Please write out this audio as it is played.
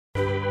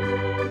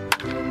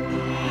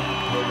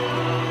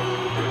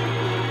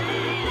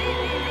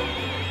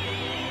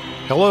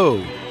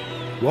Hello,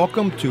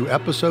 welcome to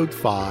episode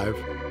 5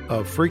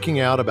 of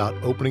Freaking Out About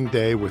Opening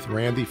Day with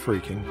Randy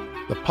Freaking,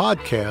 the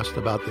podcast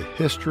about the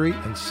history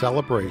and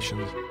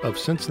celebrations of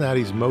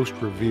Cincinnati's most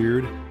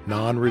revered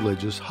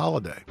non-religious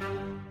holiday.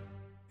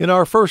 In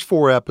our first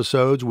 4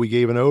 episodes, we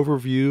gave an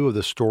overview of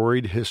the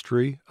storied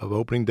history of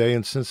opening day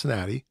in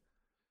Cincinnati.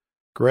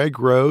 Greg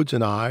Rhodes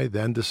and I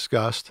then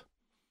discussed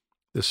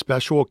the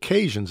special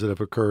occasions that have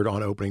occurred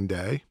on opening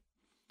day.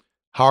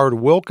 Howard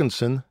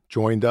Wilkinson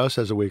joined us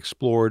as we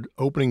explored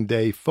opening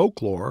day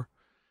folklore.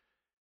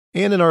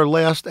 And in our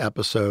last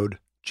episode,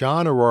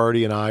 John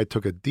Arardi and I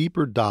took a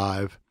deeper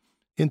dive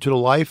into the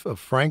life of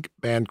Frank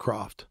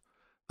Bancroft,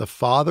 the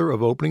father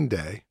of opening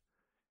day,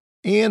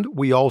 and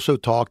we also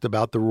talked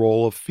about the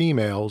role of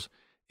females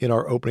in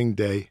our opening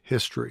day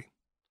history.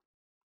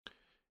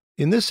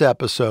 In this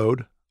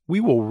episode, we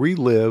will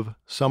relive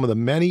some of the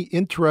many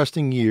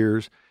interesting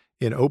years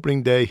in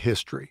opening day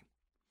history.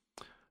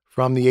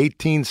 From the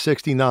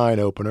 1869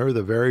 opener,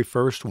 the very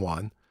first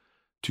one,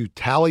 to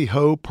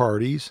tally-ho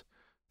parties,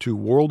 to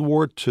World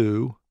War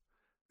II,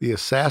 the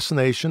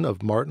assassination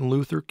of Martin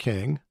Luther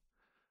King,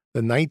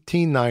 the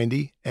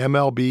 1990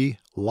 MLB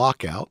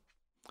lockout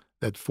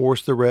that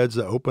forced the Reds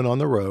to open on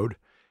the road,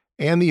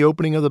 and the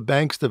opening of the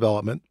Banks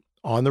development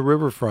on the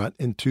riverfront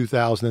in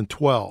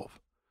 2012.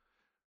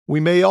 We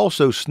may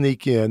also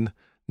sneak in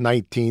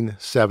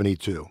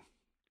 1972.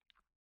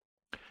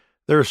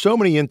 There are so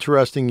many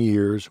interesting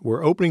years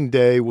where opening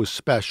day was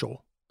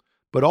special,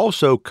 but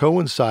also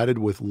coincided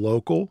with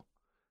local,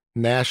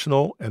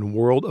 national, and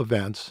world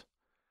events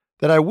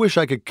that I wish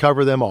I could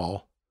cover them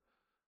all,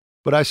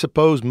 but I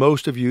suppose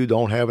most of you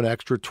don't have an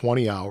extra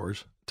 20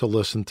 hours to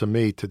listen to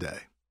me today.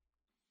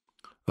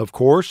 Of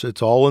course,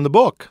 it's all in the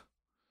book.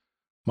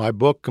 My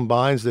book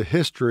combines the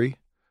history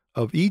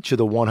of each of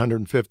the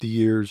 150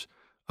 years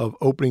of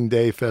opening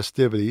day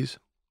festivities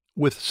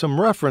with some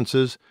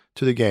references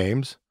to the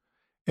games,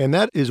 and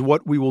that is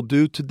what we will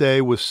do today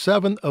with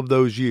 7 of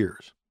those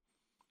years.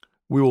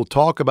 We will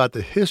talk about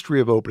the history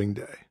of opening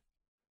day.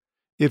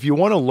 If you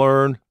want to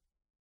learn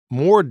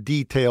more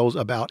details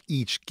about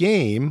each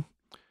game,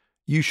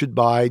 you should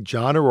buy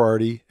John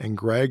Arardi and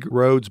Greg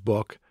Rhodes'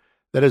 book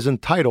that is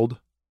entitled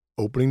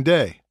Opening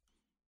Day.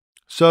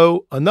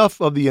 So, enough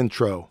of the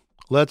intro.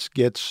 Let's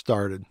get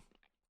started.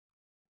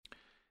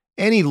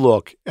 Any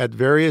look at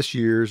various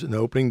years in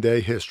opening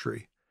day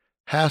history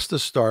has to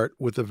start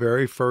with the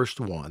very first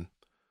one,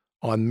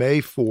 on May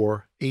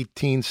 4,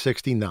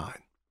 1869,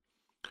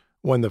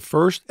 when the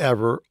first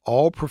ever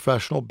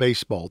all-professional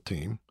baseball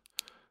team,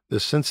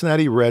 the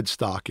Cincinnati Red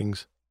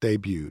Stockings,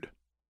 debuted.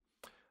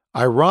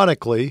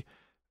 Ironically,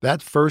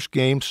 that first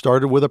game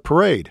started with a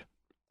parade,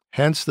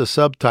 hence the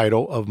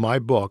subtitle of my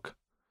book,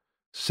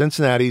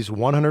 Cincinnati's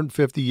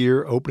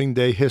 150-year opening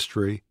day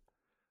history,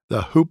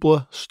 The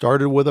Hoopla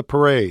Started with a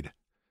Parade,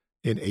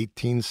 in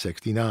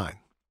 1869.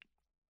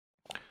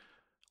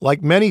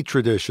 Like many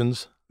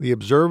traditions, the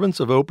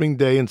observance of opening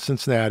day in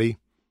Cincinnati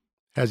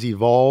has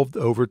evolved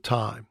over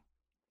time,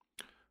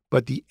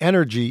 but the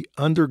energy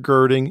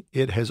undergirding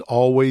it has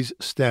always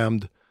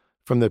stemmed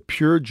from the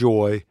pure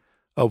joy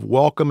of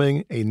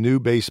welcoming a new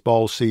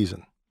baseball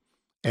season,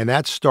 and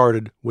that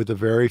started with the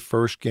very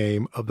first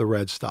game of the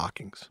Red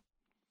Stockings.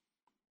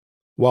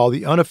 While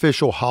the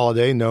unofficial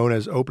holiday known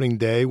as opening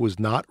day was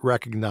not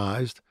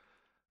recognized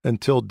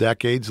until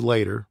decades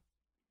later,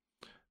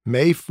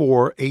 May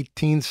 4,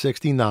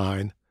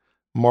 1869,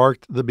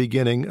 marked the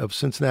beginning of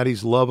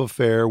Cincinnati's love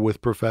affair with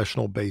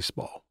professional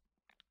baseball.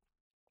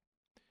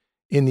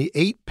 In the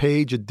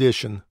 8-page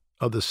edition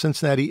of the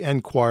Cincinnati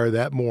Enquirer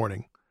that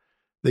morning,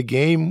 the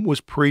game was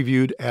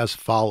previewed as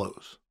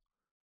follows.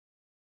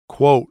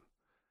 Quote,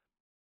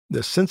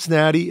 "The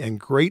Cincinnati and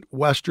Great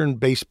Western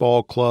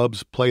baseball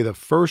clubs play the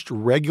first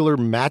regular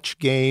match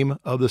game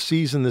of the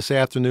season this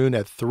afternoon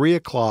at 3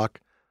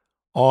 o'clock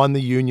on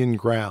the Union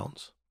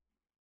grounds.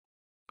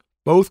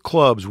 Both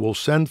clubs will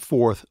send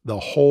forth the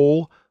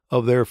whole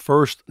of their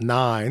first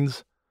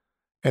 9s,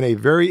 and a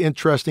very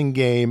interesting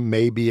game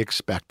may be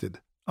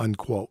expected."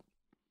 Unquote.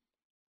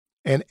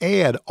 An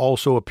ad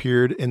also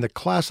appeared in the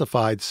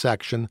classified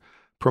section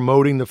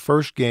promoting the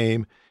first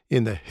game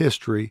in the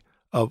history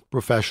of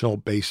professional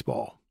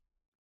baseball.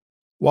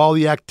 While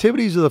the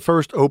activities of the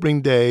first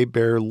opening day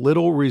bear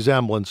little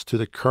resemblance to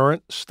the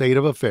current state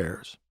of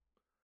affairs,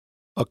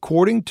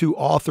 according to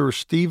author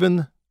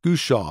Stephen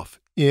Gushoff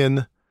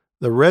in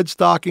The Red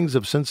Stockings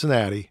of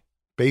Cincinnati,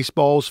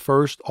 baseball's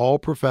first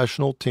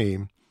all-professional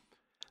team,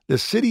 the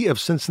city of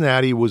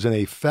Cincinnati was in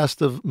a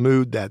festive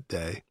mood that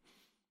day,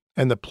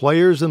 and the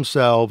players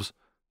themselves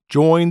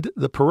joined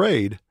the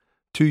parade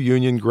to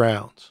Union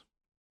grounds.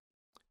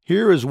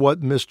 Here is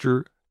what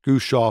Mr.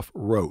 Gushoff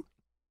wrote.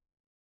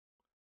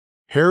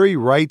 Harry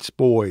Wright's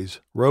boys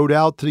rode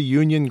out to the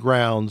Union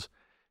grounds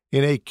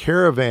in a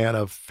caravan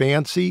of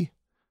fancy,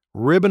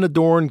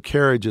 ribbon-adorned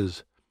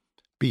carriages,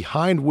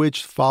 behind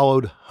which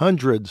followed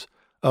hundreds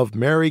of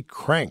merry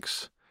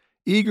cranks,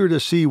 eager to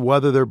see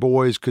whether their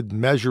boys could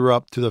measure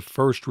up to the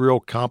first real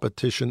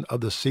competition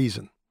of the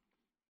season.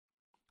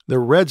 The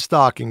Red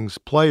Stockings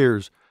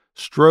players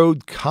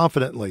strode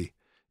confidently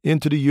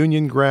into the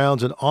Union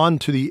grounds and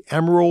onto the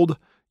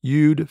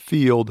emerald-hued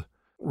field,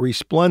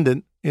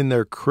 resplendent in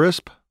their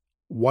crisp,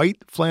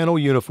 white flannel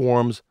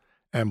uniforms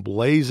and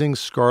blazing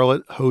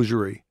scarlet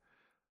hosiery,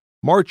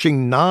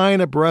 marching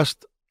 9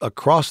 abreast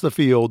across the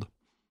field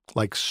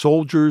like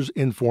soldiers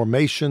in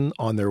formation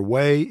on their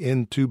way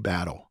into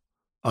battle."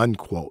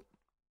 Unquote.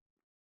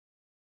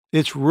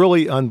 It's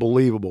really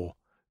unbelievable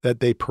that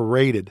they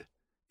paraded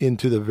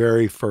into the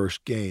very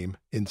first game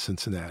in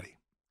Cincinnati.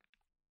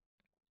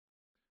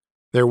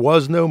 There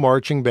was no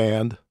marching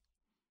band,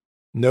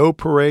 no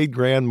parade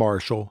grand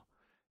marshal,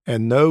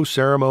 and no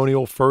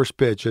ceremonial first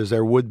pitch as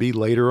there would be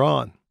later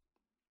on.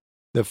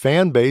 The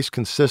fan base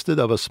consisted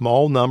of a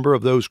small number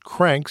of those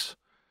cranks,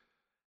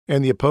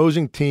 and the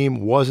opposing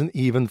team wasn't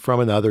even from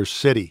another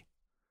city.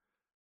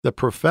 The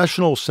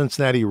professional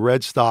Cincinnati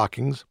Red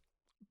Stockings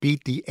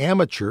beat the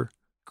amateur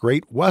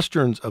Great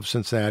Westerns of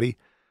Cincinnati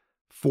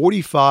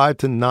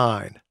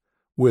 45-9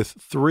 with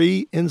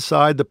 3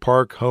 inside the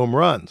park home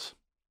runs.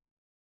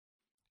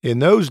 In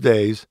those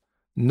days,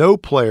 no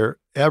player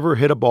ever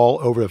hit a ball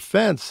over the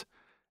fence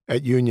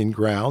at Union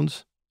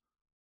grounds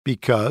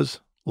because,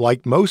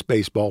 like most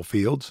baseball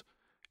fields,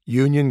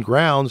 Union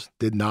grounds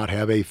did not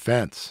have a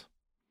fence.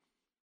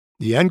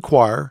 The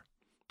Enquirer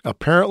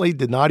apparently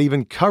did not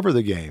even cover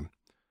the game,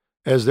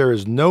 as there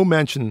is no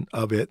mention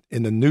of it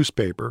in the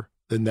newspaper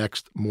the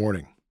next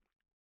morning.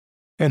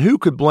 And who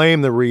could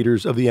blame the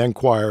readers of the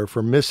Enquirer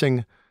for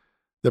missing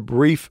the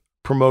brief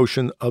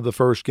promotion of the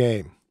first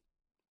game?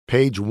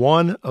 Page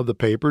 1 of the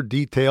paper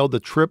detailed the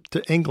trip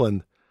to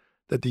England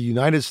that the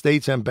United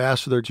States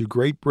ambassador to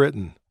Great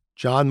Britain,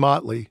 John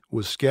Motley,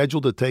 was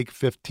scheduled to take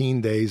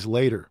 15 days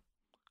later.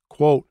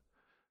 Quote,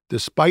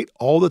 "Despite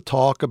all the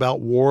talk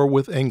about war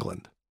with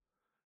England,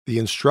 the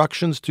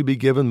instructions to be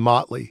given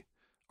Motley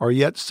are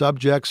yet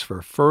subjects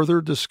for further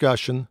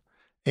discussion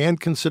and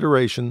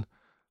consideration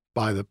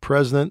by the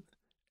President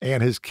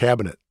and his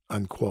cabinet,"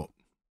 unquote,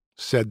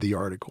 said the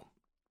article.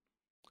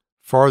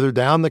 Farther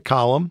down the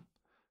column,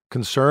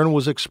 concern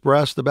was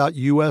expressed about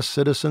U.S.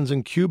 citizens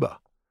in Cuba,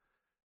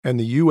 and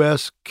the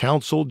U.S.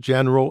 Consul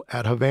General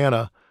at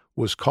Havana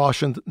was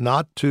cautioned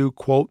not to,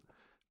 quote,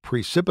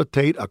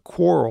 "precipitate a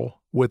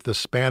quarrel with the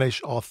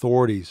Spanish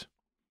authorities,"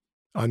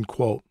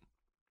 unquote.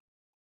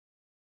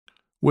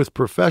 With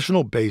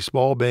professional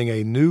baseball being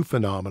a new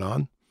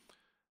phenomenon,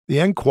 the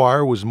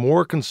Enquirer was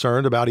more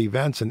concerned about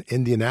events in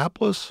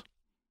Indianapolis,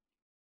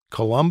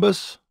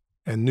 Columbus,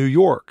 and New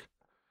York,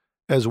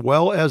 as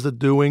well as the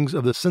doings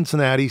of the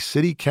Cincinnati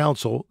City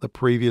Council the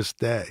previous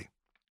day.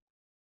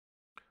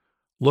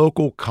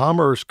 Local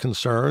commerce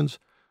concerns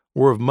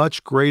were of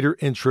much greater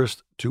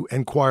interest to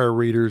Enquirer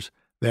readers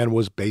than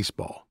was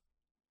baseball.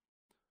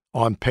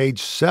 On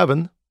page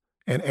 7,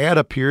 an ad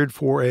appeared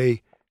for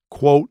a,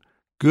 quote,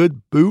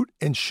 "good boot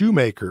and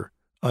shoemaker,"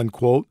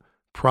 unquote,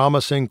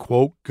 promising,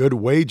 quote, "good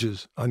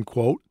wages,"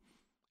 unquote,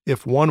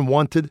 if one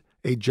wanted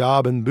a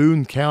job in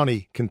Boone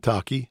County,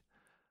 Kentucky,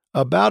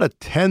 about a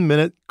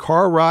 10-minute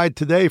car ride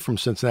today from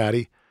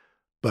Cincinnati,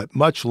 but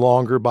much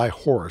longer by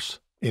horse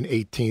in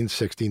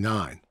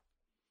 1869.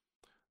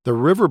 The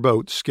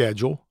riverboat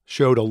schedule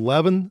showed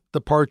 11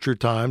 departure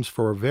times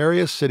for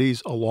various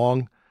cities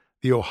along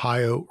the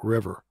Ohio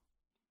River.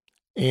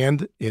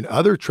 And in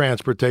other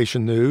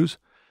transportation news,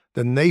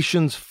 the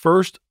nation's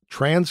first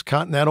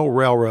transcontinental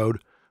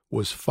railroad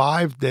was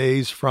 5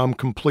 days from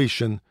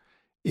completion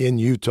in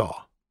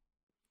Utah.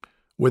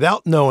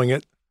 Without knowing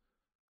it,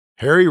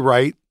 Harry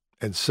Wright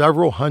and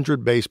several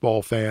hundred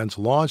baseball fans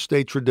launched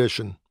a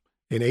tradition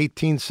in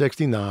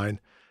 1869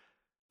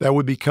 that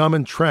would become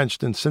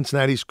entrenched in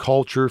Cincinnati's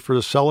culture for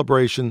the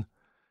celebration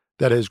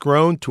that has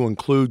grown to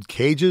include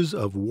cages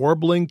of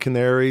warbling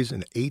canaries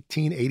in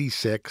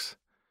 1886,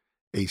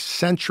 a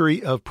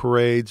century of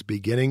parades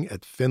beginning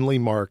at Findlay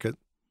Market,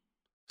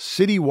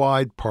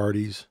 citywide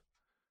parties,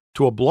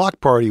 to a block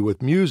party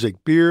with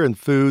music, beer, and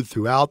food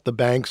throughout the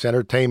bank's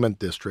entertainment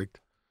district,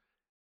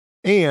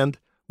 and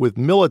with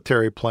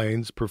military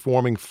planes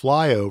performing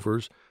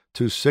flyovers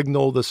to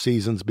signal the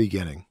season's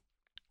beginning.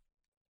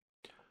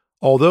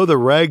 Although the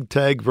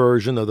ragtag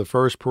version of the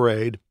first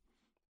parade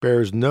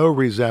bears no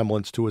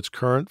resemblance to its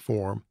current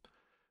form,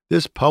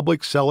 this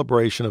public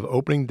celebration of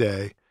opening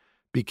day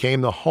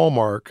became the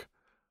hallmark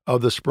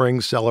of the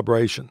spring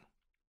celebration.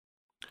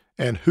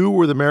 And who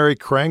were the merry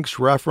cranks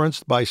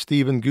referenced by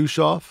Stephen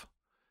Gushoff?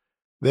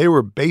 They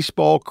were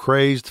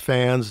baseball-crazed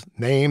fans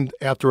named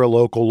after a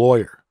local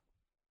lawyer.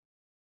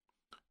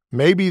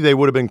 Maybe they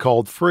would have been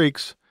called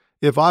freaks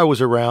if I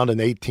was around in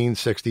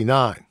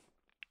 1869.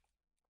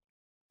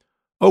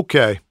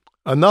 Okay,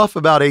 enough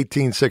about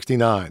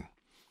 1869.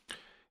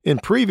 In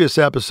previous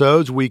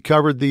episodes, we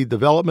covered the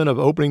development of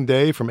opening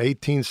day from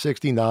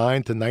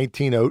 1869 to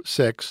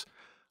 1906,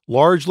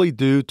 largely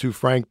due to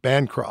Frank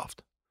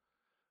Bancroft.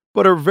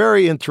 But a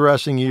very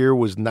interesting year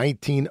was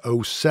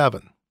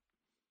 1907.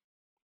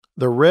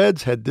 The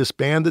Reds had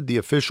disbanded the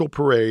official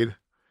parade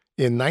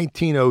in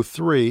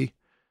 1903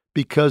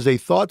 because they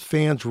thought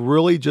fans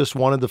really just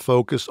wanted to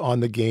focus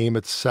on the game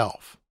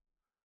itself.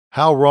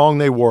 How wrong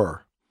they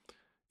were.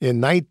 In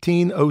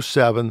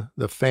 1907,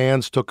 the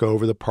fans took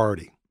over the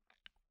party.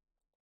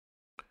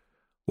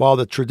 While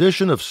the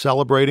tradition of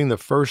celebrating the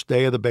first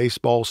day of the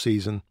baseball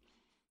season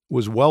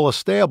was well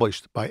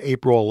established by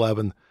April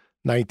 11,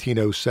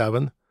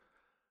 1907,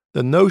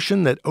 the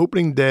notion that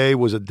opening day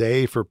was a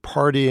day for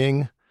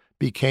partying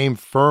became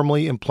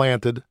firmly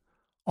implanted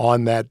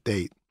on that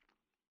date.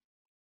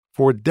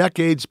 For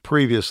decades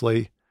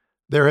previously,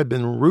 there had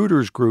been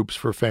rooters groups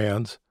for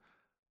fans,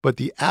 but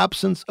the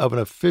absence of an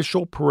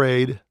official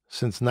parade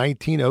since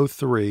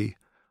 1903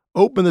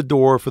 opened the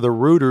door for the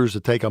rooters to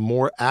take a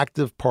more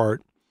active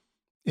part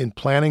in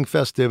planning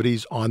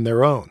festivities on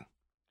their own.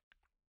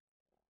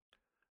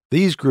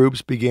 These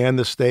groups began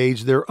to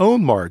stage their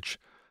own march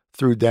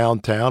through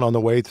downtown on the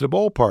way to the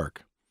ballpark.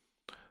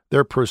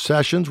 Their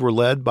processions were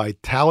led by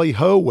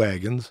tally-ho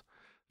wagons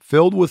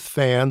filled with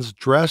fans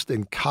dressed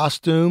in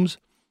costumes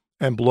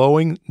and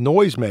blowing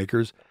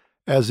noisemakers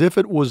as if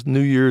it was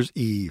New Year's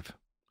Eve.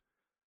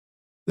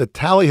 The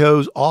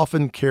tally-hos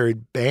often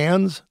carried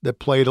bands that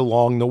played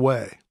along the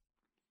way.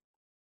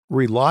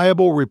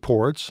 Reliable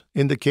reports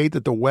indicate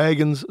that the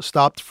wagons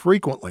stopped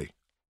frequently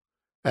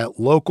at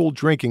local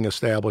drinking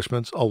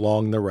establishments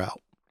along the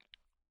route.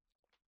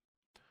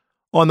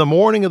 On the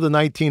morning of the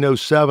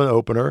 1907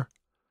 opener,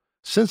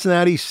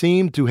 Cincinnati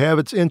seemed to have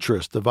its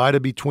interest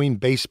divided between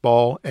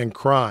baseball and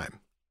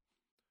crime.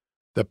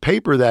 The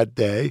paper that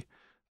day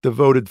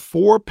devoted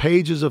 4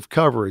 pages of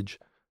coverage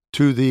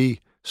to the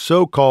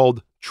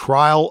so-called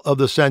trial of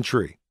the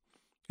century,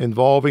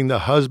 involving the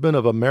husband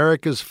of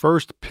America's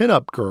first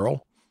pinup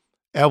girl,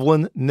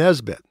 Evelyn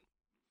Nesbit.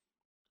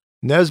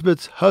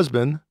 Nesbit's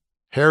husband,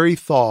 Harry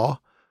Thaw,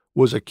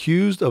 was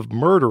accused of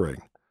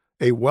murdering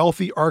a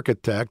wealthy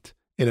architect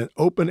in an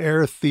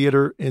open-air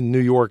theater in New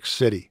York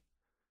City.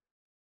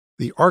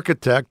 The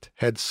architect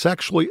had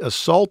sexually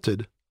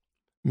assaulted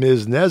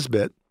Ms.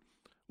 Nesbit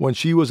when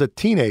she was a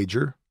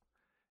teenager,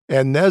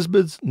 and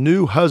Nesbit's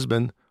new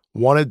husband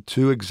wanted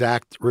to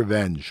exact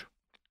revenge.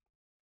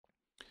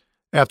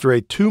 After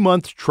a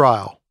 2-month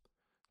trial,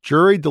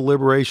 jury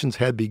deliberations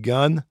had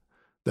begun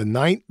the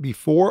night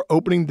before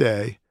opening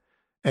day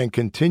and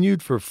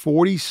continued for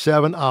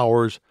 47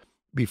 hours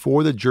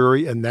before the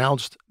jury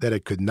announced that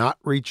it could not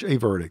reach a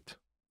verdict.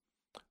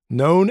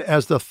 Known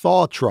as the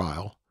Thaw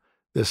trial,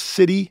 the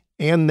city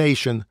and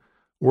nation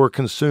were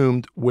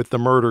consumed with the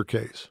murder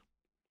case.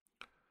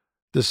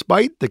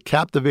 Despite the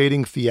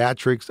captivating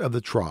theatrics of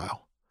the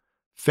trial,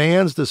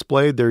 fans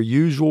displayed their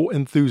usual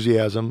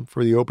enthusiasm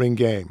for the opening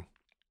game.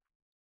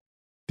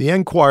 The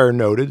Enquirer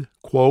noted,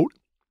 quote,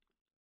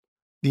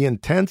 "The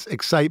intense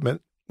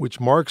excitement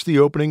which marks the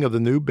opening of the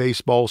new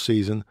baseball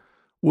season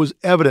was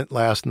evident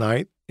last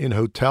night in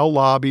hotel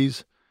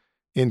lobbies,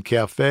 in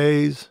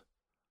cafes,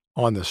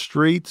 on the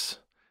streets,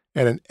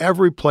 and in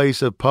every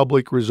place of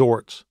public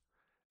resorts,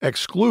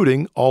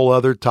 excluding all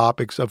other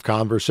topics of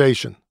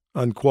conversation,"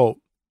 unquote.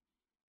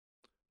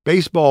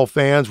 Baseball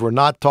fans were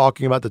not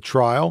talking about the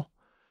trial.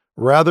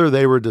 Rather,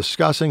 they were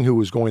discussing who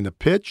was going to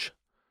pitch,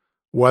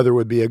 whether it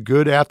would be a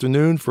good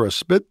afternoon for a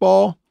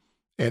spitball,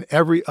 and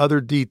every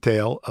other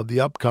detail of the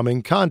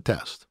upcoming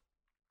contest.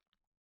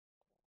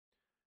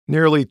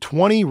 Nearly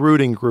 20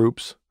 rooting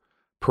groups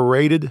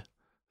paraded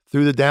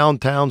through the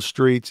downtown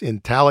streets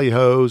in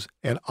tally-hos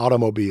and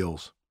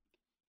automobiles.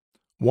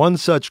 One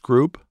such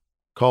group,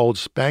 called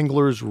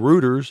Spangler's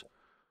Rooters,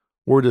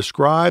 were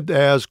described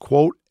as,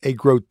 quote, "a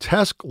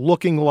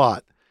grotesque-looking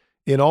lot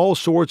in all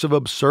sorts of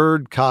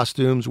absurd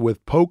costumes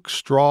with poke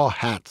straw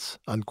hats,"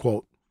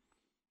 unquote.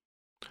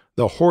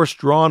 The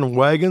horse-drawn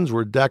wagons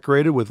were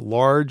decorated with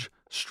large,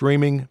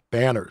 streaming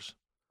banners.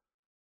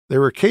 They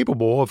were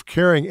capable of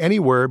carrying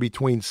anywhere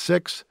between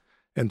 6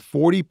 and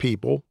 40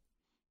 people,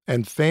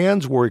 and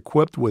fans were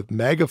equipped with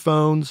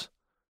megaphones,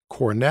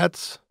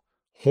 cornets,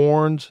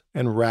 horns,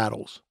 and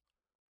rattles.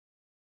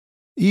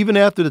 Even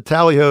after the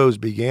tally-hos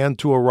began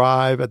to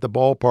arrive at the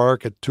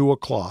ballpark at 2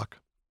 o'clock,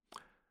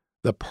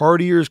 the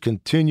partiers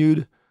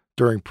continued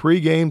during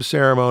pregame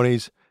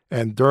ceremonies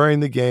and during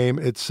the game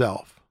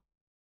itself.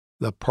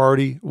 The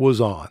party was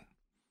on.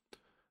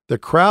 The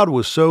crowd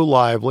was so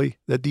lively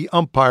that the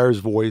umpire's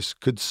voice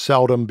could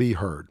seldom be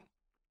heard.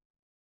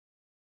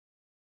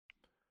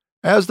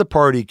 As the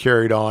party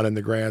carried on in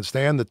the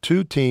grandstand, the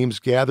two teams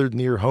gathered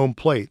near home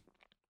plate,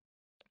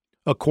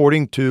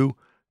 according to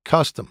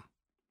custom.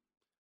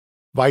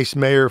 Vice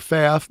Mayor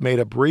Pfaff made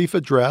a brief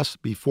address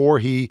before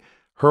he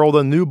hurled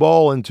a new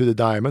ball into the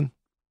diamond.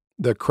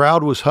 The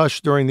crowd was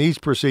hushed during these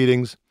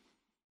proceedings,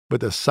 but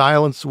the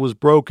silence was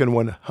broken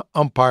when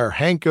umpire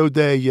Hank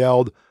O'Day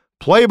yelled,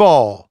 "Play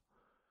ball!"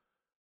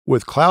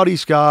 With cloudy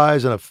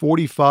skies and a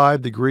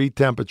 45-degree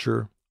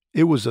temperature,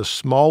 it was the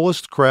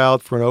smallest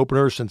crowd for an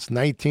opener since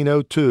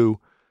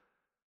 1902,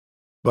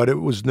 but it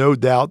was no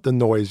doubt the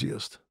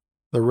noisiest.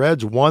 The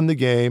Reds won the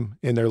game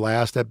in their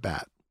last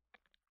at-bat.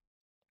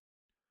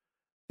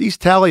 These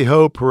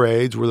tally-ho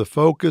parades were the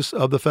focus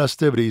of the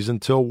festivities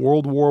until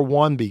World War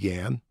I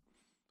began,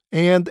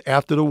 and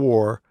after the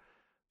war,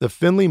 the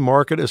Findlay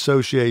Market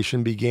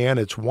Association began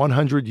its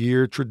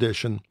 100-year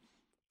tradition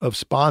of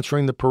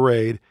sponsoring the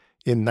parade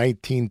in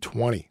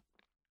 1920.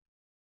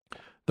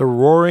 The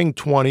Roaring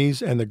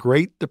Twenties and the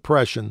Great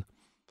Depression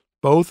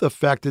both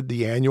affected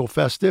the annual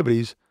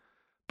festivities,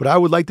 but I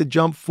would like to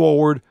jump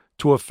forward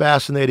to a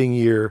fascinating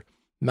year,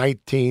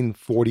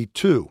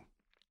 1942.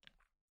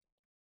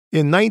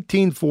 In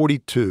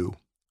 1942,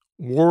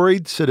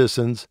 worried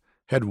citizens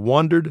had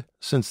wondered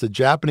since the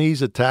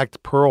Japanese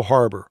attacked Pearl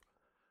Harbor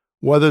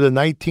whether the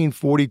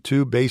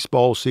 1942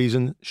 baseball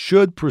season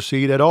should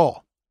proceed at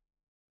all.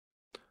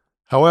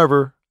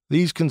 However,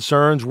 these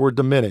concerns were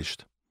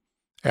diminished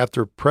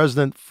after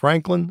President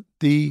Franklin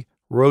D.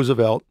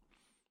 Roosevelt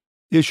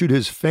issued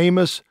his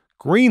famous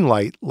green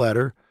light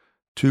letter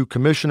to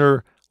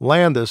Commissioner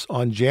Landis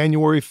on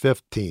January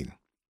 15.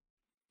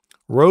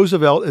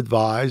 Roosevelt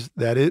advised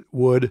that it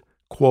would,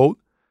 quote,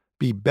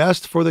 be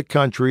best for the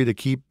country to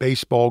keep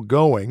baseball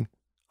going,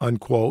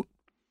 unquote,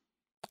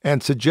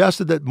 and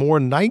suggested that more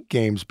night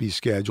games be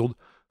scheduled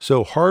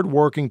so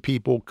hardworking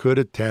people could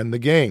attend the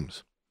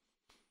games.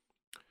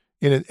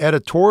 In an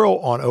editorial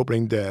on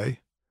opening day,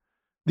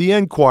 the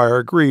Enquirer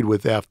agreed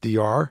with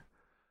FDR,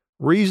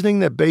 reasoning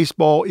that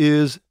baseball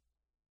is,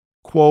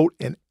 quote,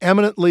 an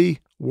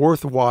eminently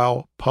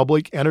worthwhile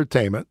public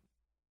entertainment,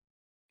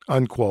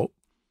 unquote,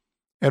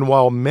 and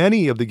while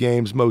many of the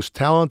game's most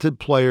talented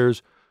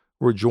players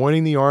were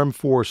joining the armed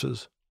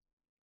forces,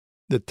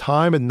 the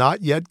time had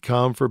not yet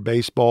come for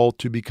baseball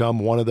to become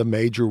one of the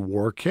major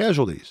war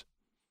casualties.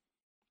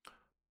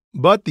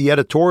 But the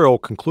editorial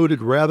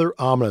concluded rather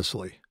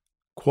ominously,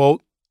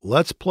 quote,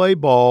 let's play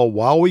ball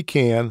while we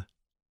can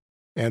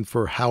and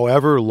for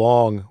however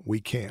long we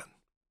can,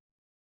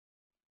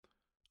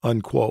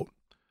 unquote.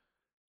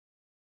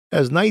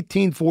 As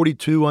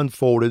 1942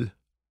 unfolded,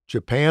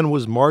 Japan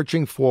was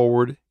marching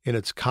forward in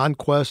its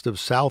conquest of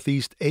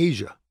Southeast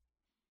Asia,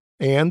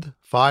 and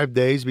 5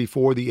 days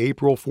before the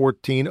April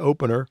 14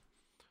 opener,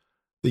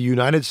 the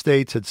United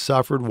States had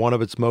suffered one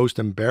of its most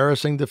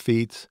embarrassing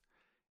defeats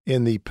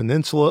in the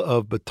peninsula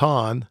of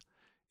Bataan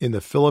in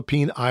the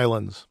Philippine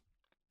Islands.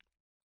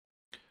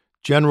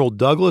 General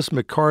Douglas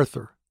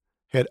MacArthur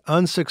had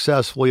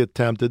unsuccessfully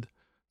attempted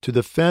to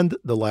defend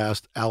the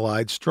last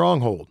Allied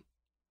stronghold.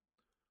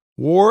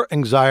 War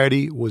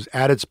anxiety was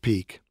at its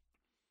peak.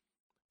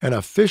 An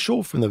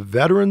official from the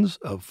Veterans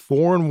of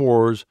Foreign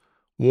Wars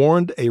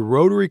warned a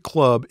Rotary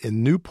Club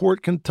in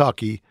Newport,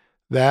 Kentucky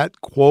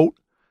that, quote,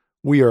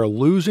 we are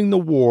losing the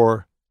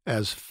war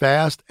as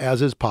fast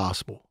as is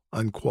possible,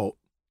 unquote.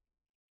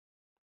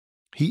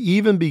 He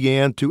even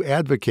began to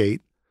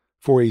advocate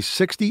for a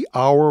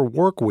 60-hour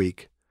work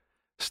week,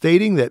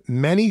 stating that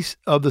many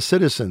of the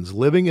citizens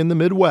living in the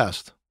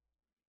Midwest,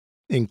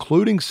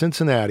 including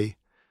Cincinnati,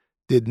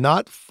 did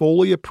not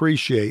fully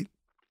appreciate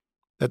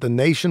that the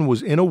nation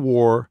was in a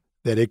war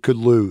that it could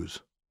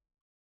lose.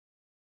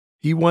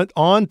 He went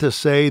on to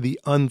say the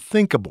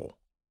unthinkable,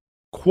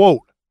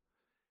 quote,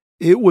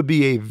 it would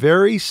be a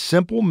very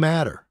simple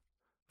matter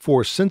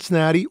for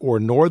Cincinnati or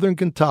Northern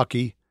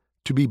Kentucky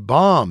to be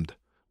bombed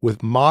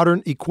with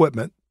modern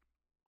equipment,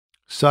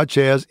 such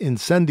as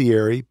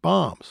incendiary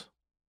bombs,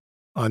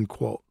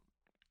 unquote.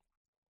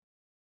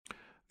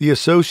 The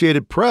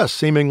Associated Press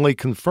seemingly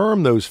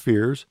confirmed those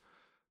fears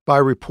by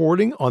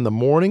reporting on the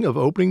morning of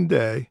opening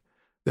day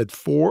that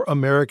 4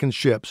 American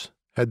ships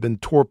had been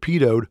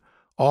torpedoed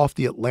off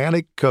the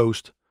Atlantic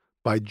coast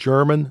by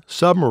German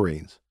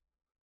submarines,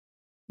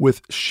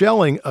 with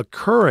shelling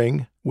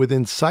occurring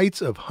within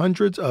sights of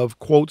hundreds of,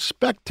 quote,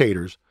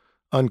 spectators,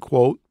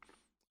 unquote,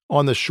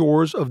 on the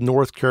shores of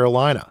North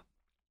Carolina.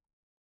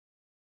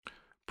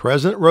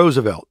 President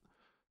Roosevelt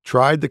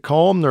tried to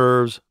calm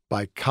nerves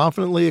by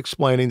confidently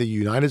explaining the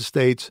United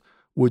States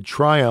would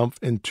triumph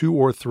in 2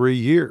 or 3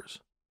 years,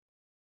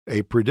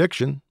 a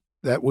prediction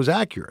that was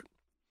accurate.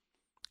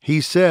 He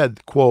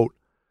said, quote,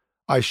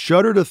 I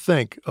shudder to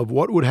think of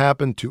what would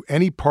happen to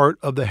any part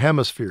of the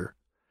hemisphere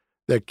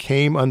that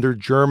came under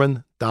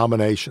German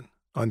domination,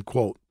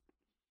 unquote.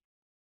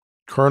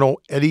 Colonel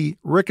Eddie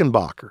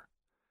Rickenbacker,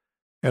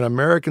 an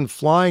American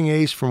flying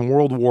ace from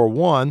World War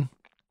I,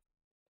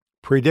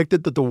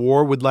 predicted that the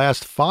war would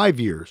last 5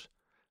 years,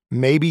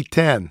 maybe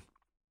 10.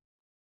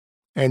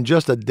 And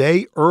just a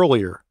day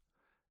earlier,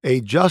 a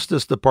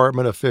Justice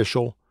Department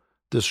official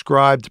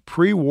described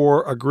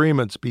pre-war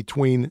agreements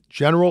between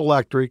General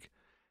Electric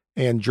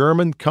and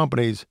German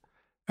companies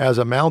as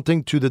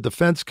amounting to the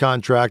defense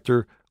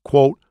contractor,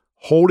 quote,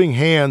 holding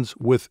hands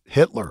with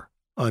Hitler,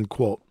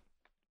 unquote.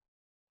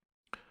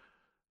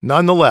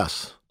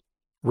 Nonetheless,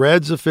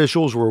 Reds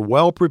officials were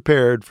well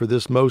prepared for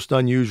this most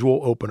unusual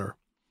opener.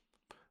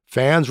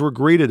 Fans were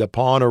greeted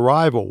upon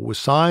arrival with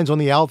signs on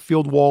the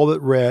outfield wall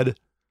that read,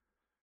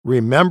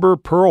 Remember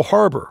Pearl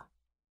Harbor.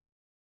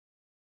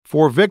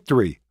 For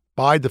victory,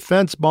 buy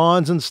defense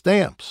bonds and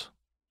stamps.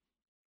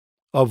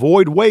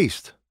 Avoid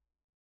waste.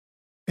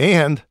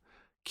 And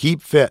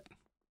keep fit.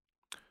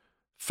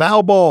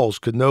 Foul balls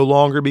could no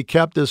longer be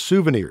kept as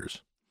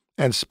souvenirs,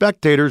 and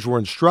spectators were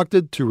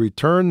instructed to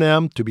return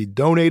them to be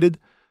donated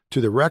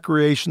to the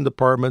recreation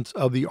departments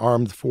of the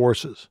armed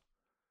forces.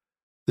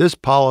 This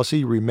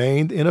policy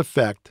remained in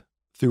effect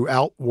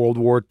throughout World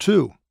War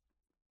II.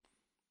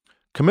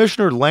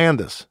 Commissioner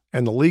Landis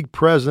and the league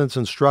presidents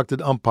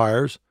instructed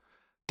umpires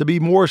to be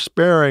more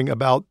sparing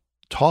about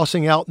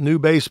tossing out new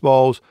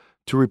baseballs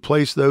to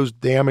replace those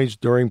damaged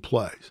during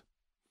plays.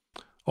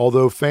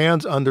 Although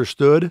fans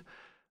understood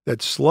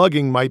that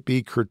slugging might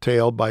be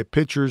curtailed by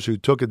pitchers who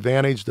took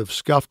advantage of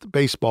scuffed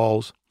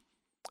baseballs,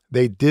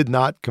 they did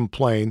not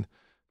complain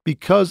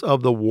because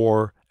of the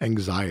war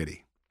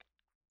anxiety.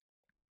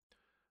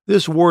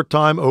 This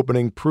wartime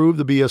opening proved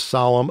to be a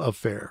solemn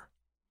affair.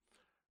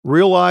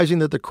 Realizing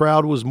that the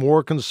crowd was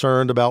more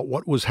concerned about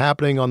what was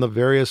happening on the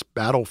various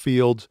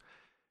battlefields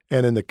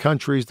and in the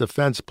country's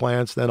defense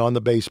plants than on the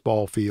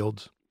baseball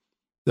fields,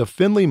 the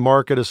Findlay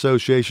Market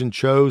Association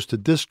chose to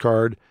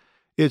discard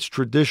its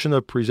tradition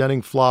of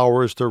presenting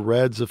flowers to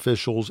Reds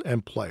officials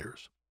and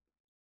players.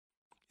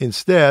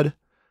 Instead,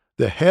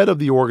 the head of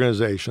the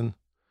organization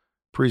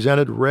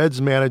presented Reds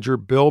manager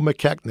Bill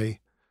McKechnie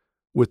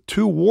with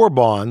 2 war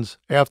bonds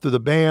after the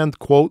band,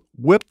 quote,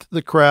 whipped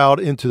the crowd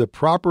into the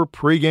proper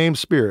pregame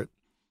spirit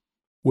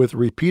with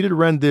repeated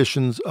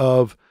renditions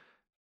of,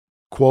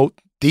 quote,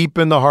 Deep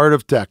in the Heart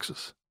of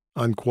Texas,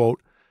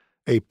 unquote,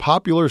 a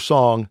popular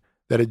song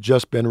that had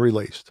just been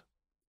released.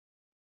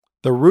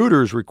 The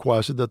Rooters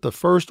requested that the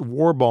first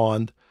war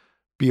bond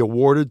be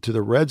awarded to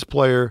the Reds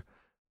player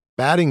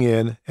batting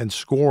in and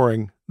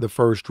scoring the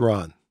first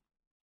run.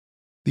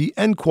 The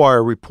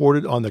Enquirer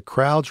reported on the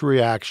crowd's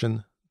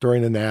reaction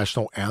during the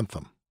national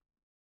anthem.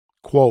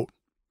 Quote,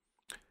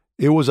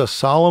 It was a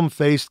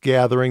solemn-faced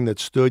gathering that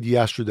stood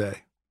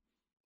yesterday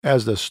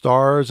as the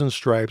stars and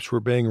stripes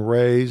were being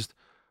raised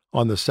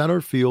on the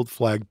center field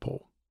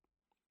flagpole.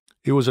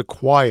 It was a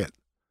quiet,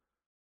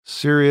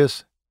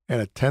 serious,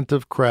 and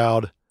attentive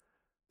crowd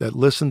that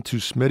listened to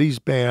Smitty's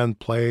band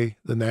play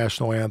the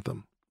national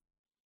anthem.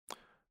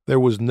 There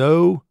was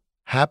no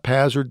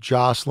haphazard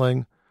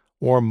jostling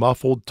or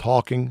muffled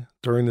talking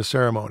during the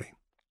ceremony.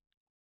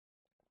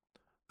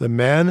 The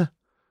men,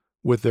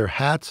 with their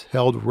hats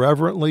held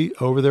reverently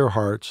over their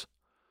hearts,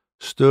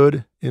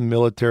 stood in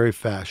military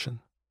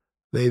fashion.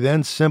 They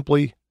then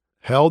simply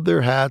held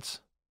their hats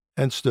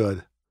and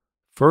stood,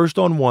 first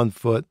on one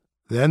foot,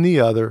 then the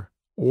other,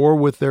 or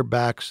with their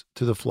backs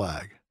to the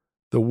flag.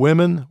 The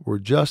women were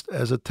just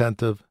as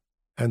attentive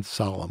and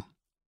solemn,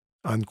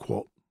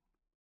 unquote.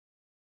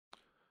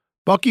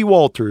 Bucky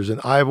Walters and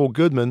Ivel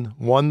Goodman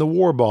won the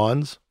war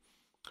bonds,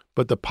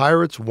 but the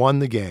Pirates won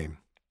the game.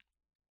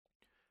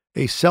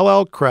 A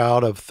sellout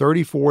crowd of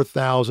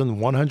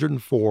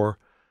 34,104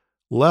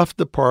 left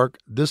the park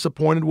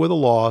disappointed with a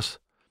loss,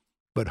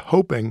 but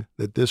hoping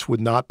that this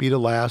would not be the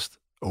last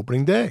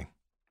opening day.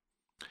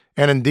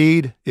 And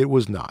indeed, it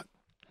was not.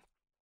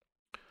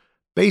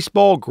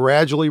 Baseball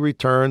gradually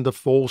returned to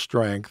full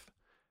strength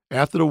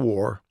after the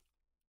war.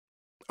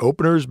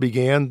 Openers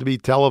began to be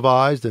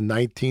televised in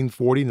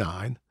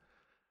 1949.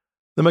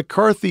 The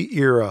McCarthy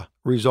era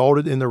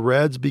resulted in the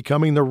Reds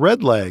becoming the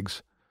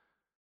Redlegs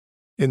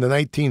in the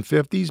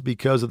 1950s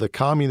because of the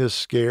communist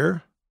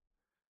scare,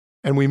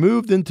 and we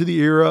moved into the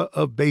era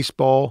of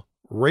baseball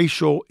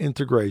racial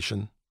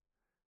integration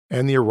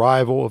and the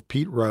arrival of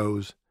Pete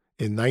Rose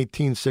in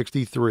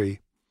 1963,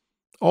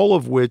 all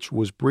of which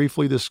was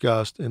briefly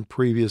discussed in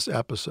previous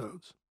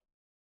episodes.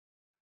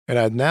 And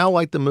I'd now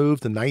like to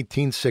move to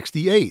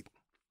 1968,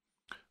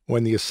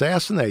 when the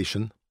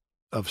assassination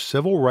of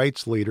civil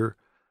rights leader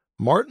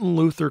Martin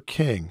Luther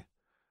King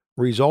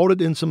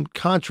resulted in some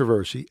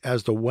controversy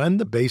as to when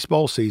the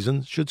baseball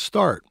season should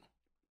start.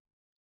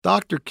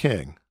 Dr.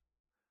 King,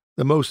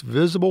 the most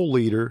visible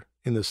leader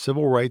in the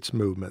civil rights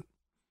movement,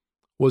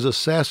 was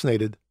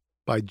assassinated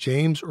by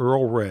James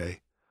Earl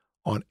Ray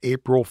on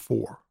April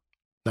 4,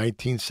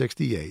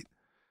 1968,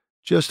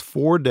 just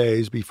 4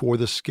 days before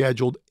the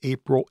scheduled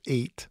April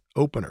 8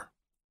 opener.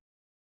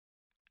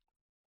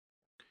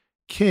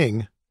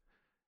 King,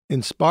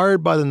 inspired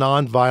by the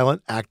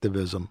nonviolent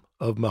activism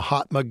of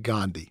Mahatma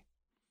Gandhi,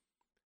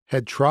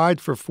 had tried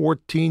for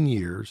 14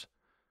 years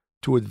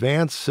to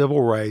advance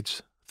civil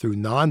rights through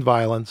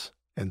nonviolence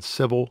and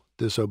civil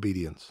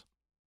disobedience.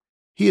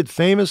 He had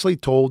famously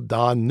told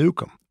Don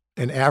Newcombe,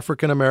 an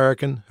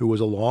African-American who was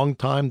a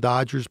longtime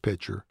Dodgers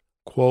pitcher,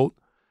 quote,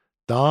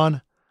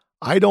 Don,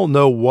 I don't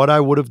know what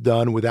I would have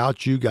done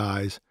without you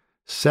guys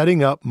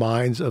setting up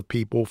minds of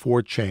people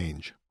for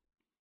change.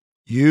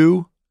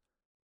 You,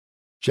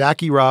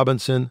 Jackie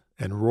Robinson,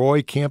 and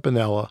Roy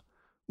Campanella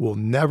will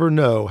never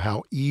know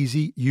how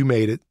easy you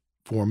made it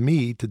for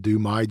me to do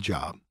my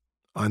job,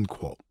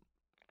 unquote.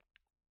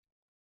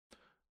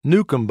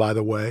 Newcombe, by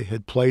the way,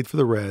 had played for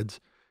the Reds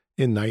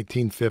in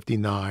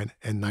 1959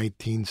 and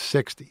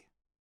 1960.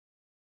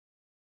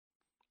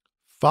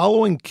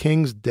 Following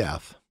King's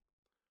death,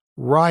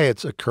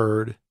 riots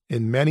occurred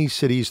in many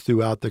cities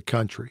throughout the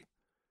country,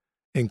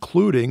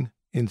 including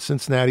in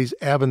Cincinnati's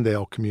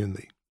Avondale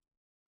community.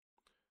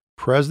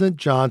 President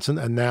Johnson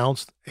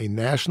announced a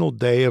national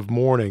day of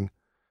mourning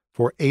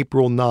for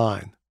April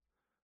 9,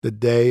 the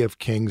day of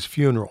King's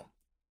funeral.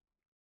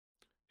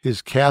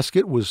 His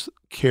casket was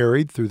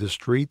carried through the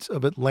streets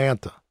of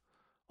Atlanta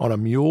on a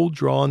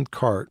mule-drawn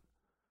cart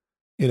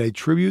in a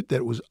tribute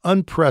that was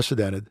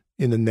unprecedented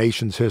in the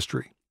nation's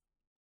history.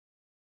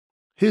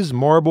 His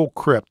marble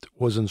crypt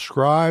was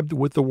inscribed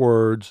with the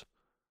words,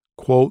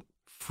 quote,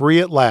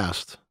 "Free at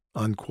last,"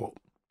 unquote.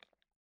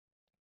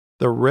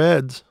 The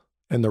Reds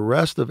and the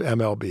rest of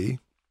MLB,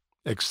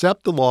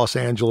 except the Los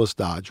Angeles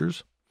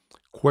Dodgers,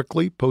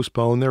 quickly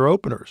postponed their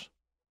openers.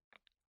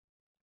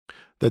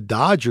 The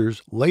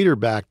Dodgers later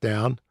backed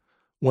down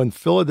when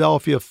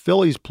Philadelphia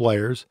Phillies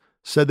players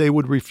said they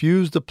would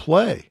refuse to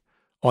play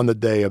on the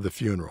day of the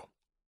funeral.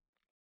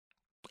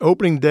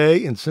 Opening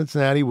day in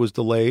Cincinnati was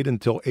delayed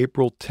until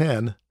April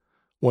 10,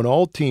 when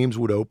all teams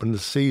would open the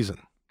season.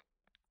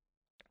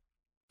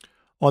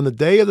 On the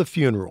day of the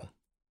funeral,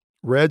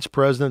 Reds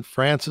president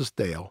Francis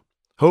Dale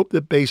hoped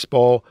that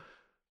baseball,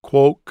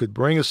 quote, "could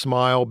bring a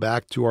smile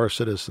back to our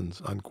citizens,"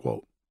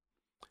 unquote.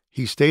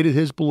 He stated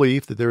his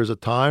belief that there is a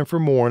time for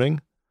mourning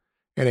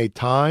and a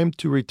time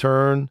to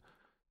return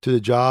to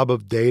the job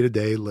of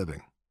day-to-day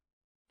living.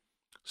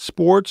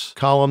 Sports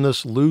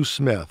columnist Lou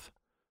Smith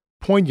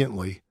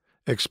poignantly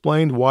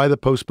explained why the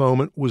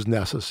postponement was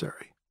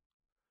necessary.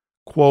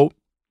 Quote,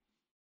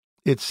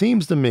 "It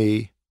seems to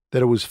me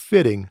that it was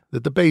fitting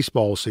that the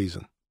baseball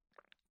season,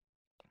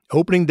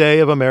 opening day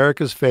of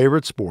America's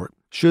favorite sport,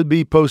 should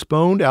be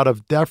postponed out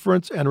of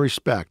deference and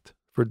respect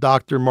for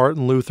Dr.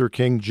 Martin Luther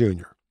King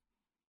Jr.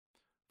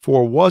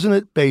 For wasn't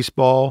it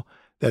baseball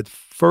that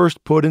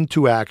first put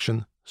into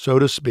action, so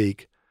to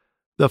speak,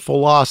 the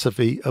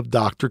philosophy of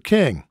Dr.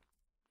 King?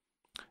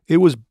 It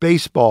was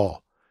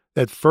baseball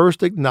that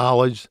first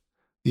acknowledged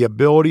the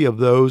ability of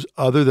those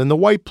other than the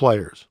white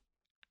players.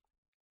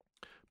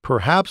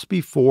 Perhaps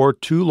before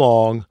too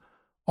long,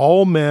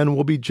 all men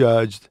will be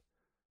judged,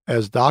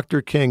 as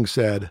Dr. King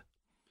said,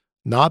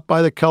 not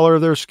by the color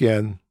of their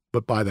skin,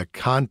 but by the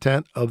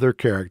content of their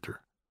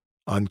character,"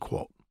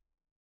 unquote.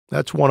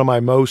 That's one of my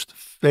most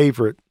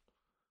favorite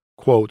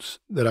quotes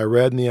that I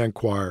read in the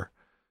Enquirer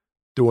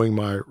doing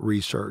my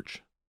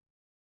research.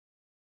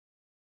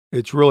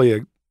 It's really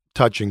a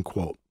touching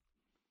quote.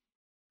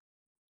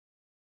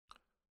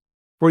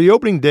 For the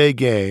opening day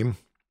game,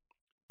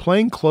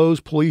 plainclothes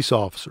police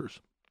officers,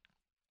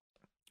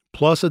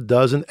 plus a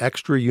dozen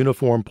extra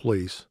uniformed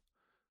police,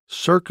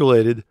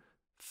 circulated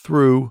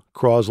through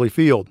Crosley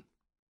Field.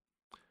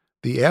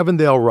 The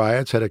Avondale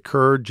riots had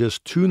occurred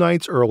just 2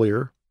 nights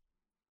earlier,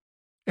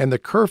 and the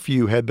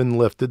curfew had been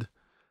lifted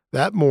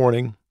that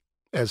morning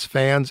as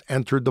fans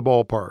entered the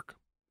ballpark.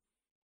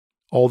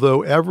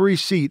 Although every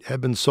seat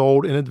had been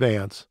sold in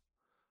advance,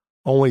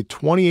 only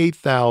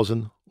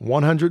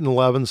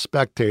 28,111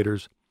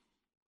 spectators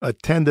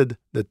attended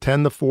the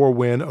 10-4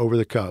 win over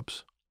the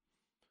Cubs.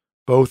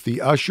 Both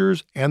the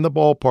ushers and the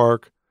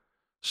ballpark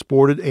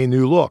sported a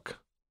new look.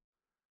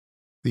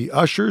 The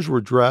ushers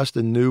were dressed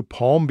in new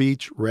Palm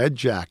Beach red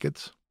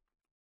jackets,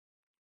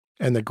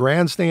 and the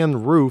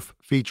grandstand roof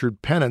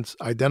featured pennants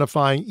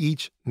identifying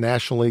each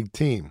National League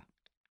team.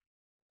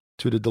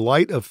 To the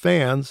delight of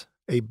fans,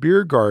 a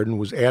beer garden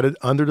was added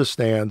under the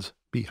stands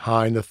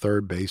behind the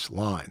third base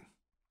line.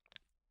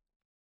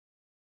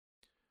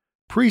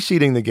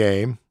 Preceding the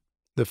game,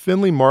 the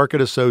Findlay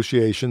Market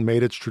Association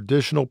made its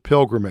traditional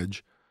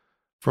pilgrimage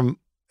from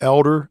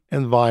Elder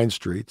and Vine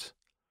Streets,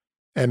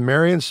 and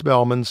Marion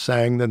Spellman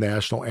sang the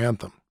national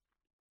anthem.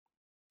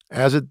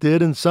 As it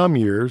did in some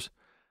years,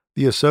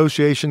 the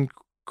association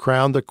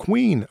crowned a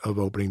queen of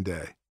opening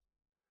day,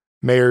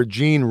 Mayor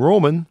Jean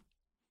Ruhlman,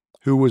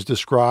 who was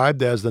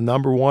described as the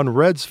 #1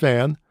 Reds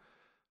fan,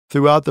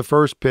 threw out the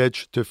first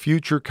pitch to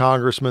future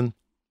Congressman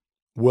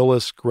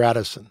Willis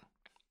Gradison.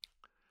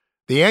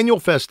 The annual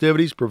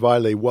festivities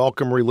provided a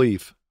welcome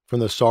relief from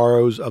the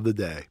sorrows of the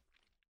day.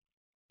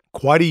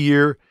 Quite a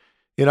year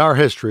in our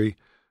history,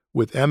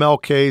 with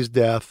MLK's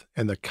death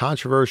and the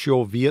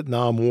controversial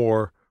Vietnam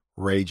War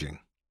raging.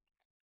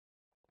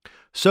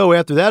 So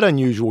after that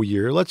unusual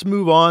year, let's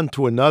move on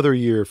to another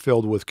year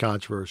filled with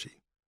controversy.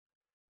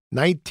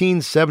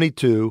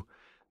 1972,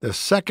 the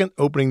second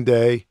opening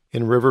day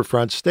in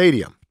Riverfront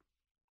Stadium.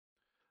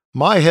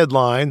 My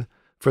headline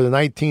for the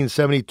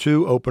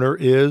 1972 opener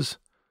is,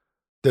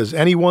 "Does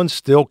anyone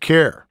still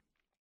care?"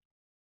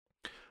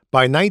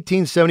 By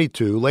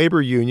 1972,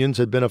 labor unions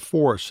had been a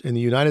force in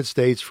the United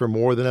States for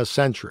more than a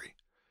century.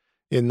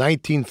 In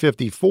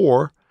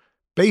 1954,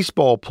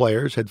 baseball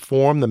players had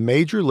formed the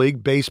Major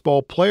League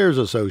Baseball Players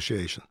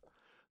Association,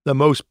 the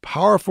most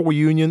powerful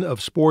union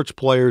of sports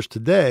players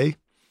today,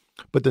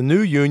 but the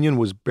new union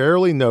was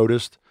barely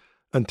noticed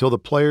until the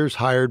players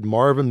hired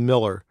Marvin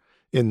Miller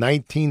in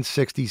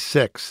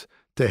 1966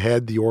 to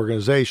head the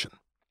organization.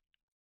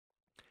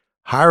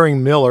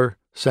 Hiring Miller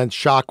sent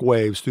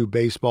shockwaves through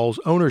baseball's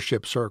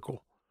ownership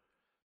circle.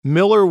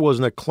 Miller was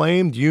an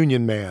acclaimed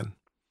union man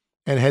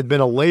and had been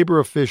a labor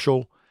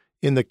official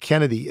in the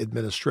Kennedy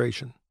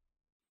administration.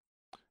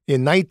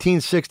 In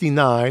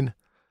 1969,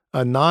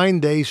 a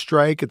 9-day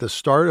strike at the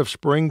start of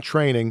spring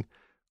training,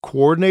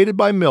 coordinated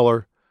by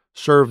Miller,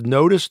 served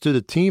notice to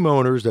the team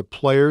owners that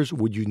players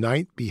would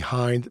unite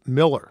behind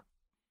Miller.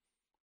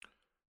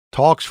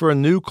 Talks for a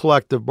new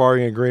collective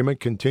bargaining agreement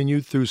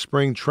continued through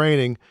spring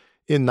training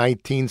in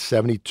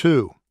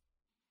 1972.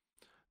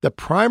 The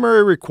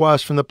primary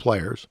request from the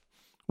players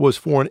was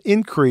for an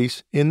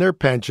increase in their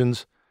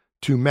pensions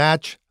to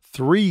match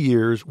 3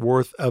 years'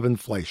 worth of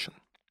inflation.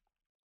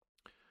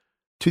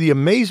 To the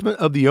amazement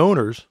of the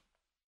owners,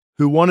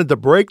 who wanted to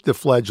break the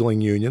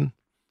fledgling union,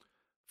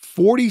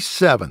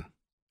 47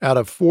 out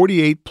of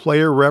 48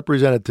 player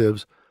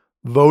representatives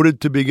voted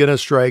to begin a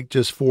strike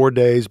just 4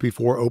 days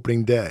before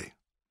opening day.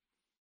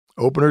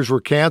 Openers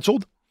were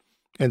canceled,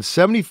 and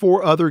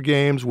 74 other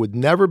games would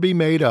never be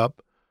made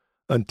up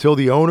until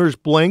the owners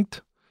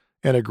blinked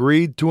and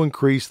agreed to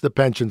increase the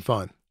pension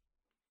fund.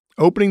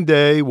 Opening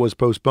day was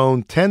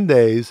postponed 10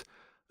 days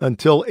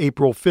until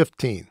April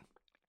 15.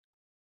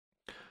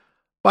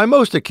 By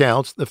most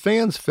accounts, the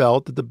fans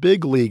felt that the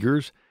big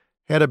leaguers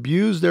had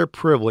abused their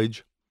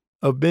privilege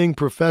of being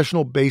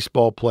professional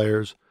baseball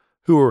players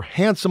who were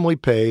handsomely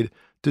paid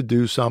to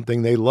do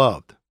something they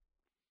loved.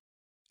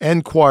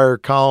 Enquirer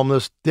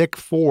columnist Dick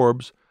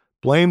Forbes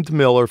blamed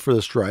Miller for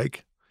the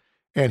strike,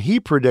 and he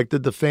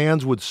predicted the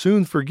fans would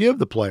soon forgive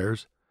the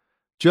players,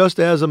 just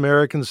as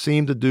Americans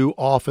seem to do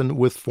often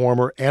with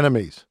former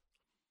enemies.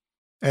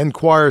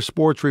 Enquirer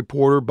sports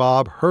reporter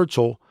Bob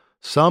Herschel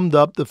summed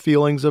up the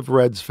feelings of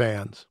Reds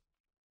fans.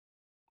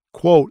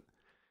 Quote,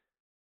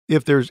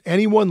 "If there's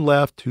anyone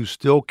left who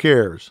still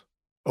cares,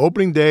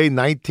 opening day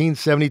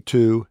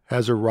 1972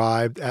 has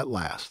arrived at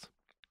last."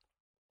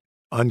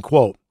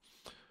 Unquote.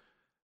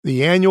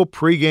 The annual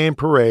pregame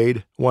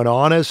parade went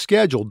on as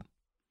scheduled,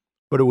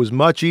 but it was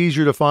much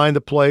easier to find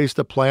a place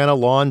to plant a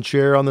lawn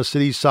chair on the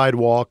city's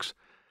sidewalks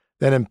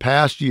than in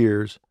past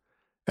years,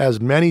 as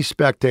many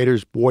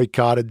spectators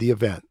boycotted the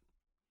event.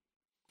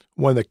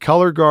 When the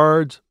color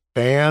guards,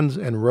 bands,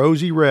 and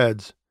Rosy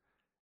Reds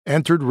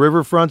entered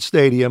Riverfront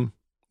Stadium,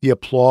 the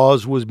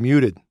applause was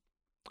muted.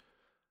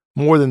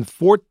 More than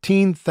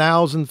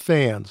 14,000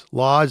 fans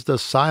lodged a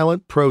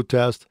silent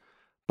protest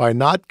by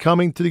not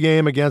coming to the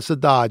game against the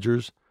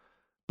Dodgers,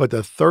 but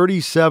the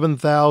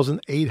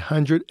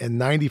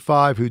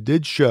 37,895 who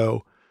did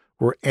show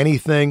were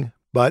anything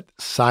but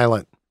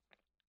silent.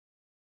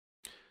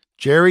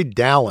 Jerry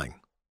Dowling,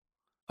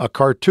 a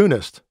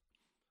cartoonist,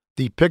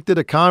 depicted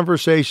a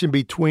conversation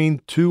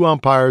between two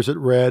umpires that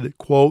read,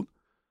 quote,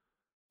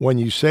 "When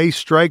you say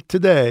strike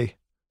today,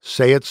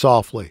 say it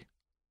softly,"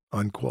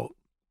 unquote.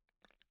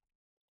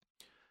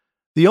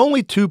 The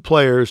only two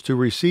players to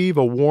receive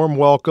a warm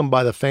welcome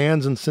by the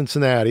fans in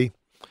Cincinnati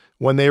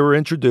when they were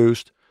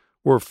introduced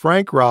were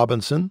Frank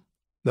Robinson,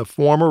 the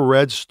former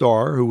Red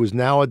star who was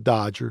now a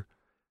Dodger,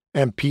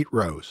 and Pete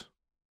Rose.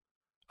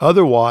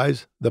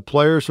 Otherwise, the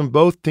players from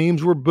both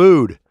teams were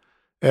booed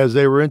as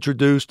they were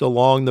introduced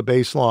along the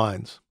base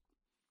lines.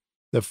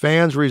 The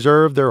fans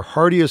reserved their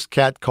heartiest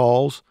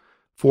catcalls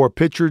for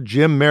pitcher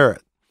Jim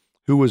Merritt,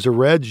 who was the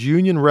Reds'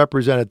 union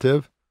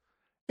representative,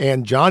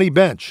 and Johnny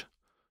Bench,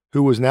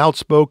 who was an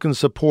outspoken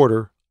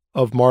supporter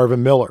of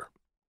Marvin Miller.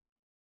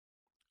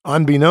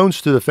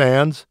 Unbeknownst to the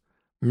fans,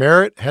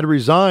 Merritt had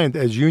resigned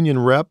as union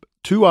rep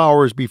 2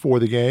 hours before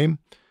the game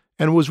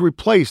and was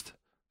replaced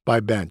by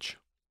Bench.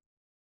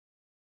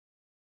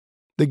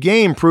 The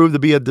game proved to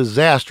be a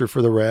disaster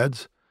for the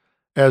Reds,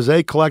 as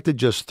they collected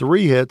just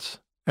 3 hits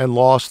and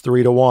lost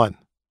 3-1.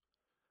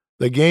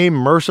 The game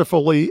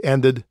mercifully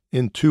ended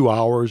in 2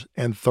 hours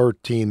and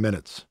 13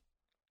 minutes.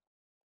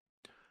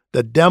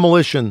 The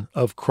demolition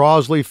of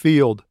Crosley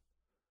Field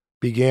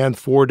began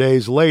 4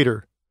 days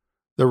later,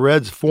 the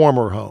Reds'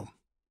 former home.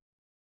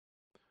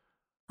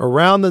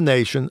 Around the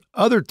nation,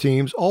 other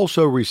teams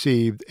also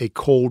received a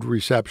cold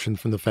reception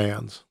from the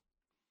fans.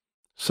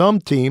 Some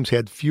teams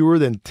had fewer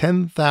than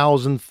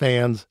 10,000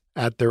 fans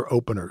at their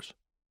openers.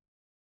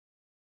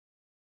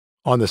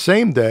 On the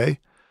same day,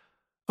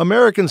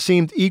 Americans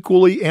seemed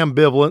equally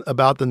ambivalent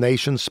about the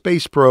nation's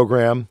space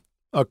program,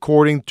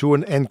 according to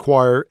an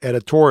Enquirer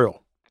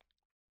editorial.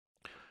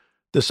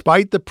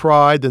 Despite the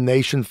pride the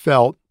nation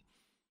felt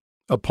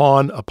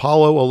upon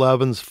Apollo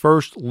 11's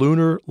first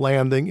lunar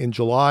landing in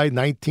July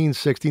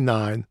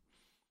 1969,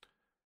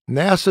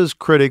 NASA's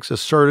critics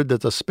asserted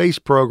that the space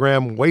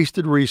program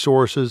wasted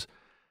resources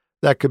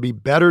that could be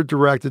better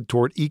directed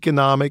toward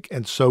economic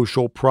and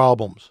social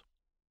problems.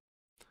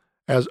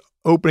 As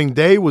opening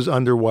day was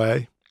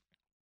underway,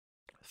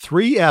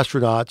 3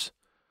 astronauts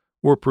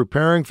were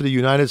preparing for the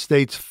United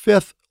States'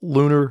 5th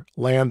lunar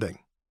landing.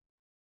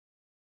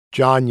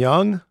 John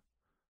Young,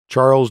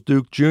 Charles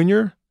Duke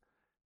Jr.,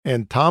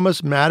 and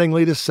Thomas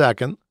Mattingly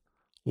II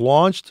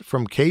launched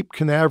from Cape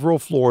Canaveral,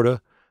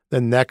 Florida,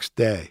 the next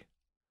day.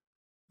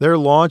 Their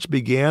launch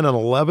began an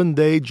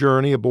 11-day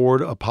journey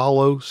aboard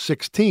Apollo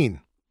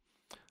 16,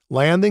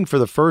 landing for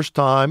the first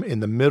time in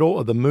the middle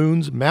of the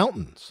moon's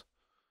mountains.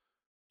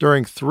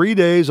 During 3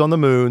 days on the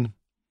moon,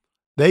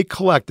 they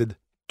collected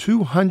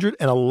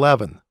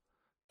 211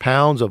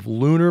 pounds of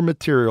lunar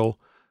material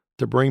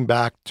to bring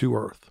back to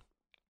Earth.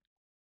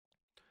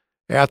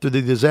 After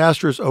the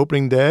disastrous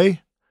opening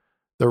day,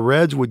 the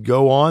Reds would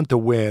go on to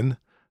win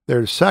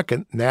their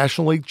 2nd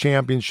National League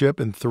championship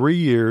in 3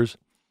 years,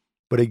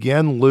 but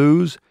again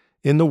lose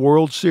in the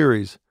World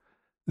Series,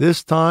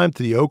 this time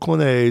to the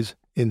Oakland A's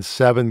in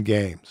 7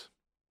 games.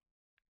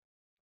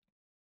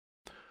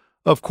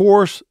 Of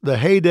course, the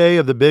heyday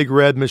of the Big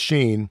Red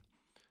Machine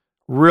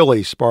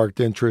really sparked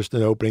interest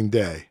in opening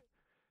day,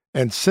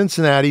 and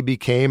Cincinnati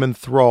became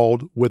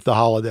enthralled with the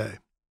holiday.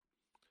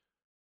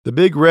 The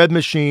Big Red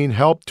Machine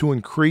helped to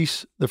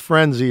increase the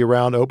frenzy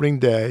around opening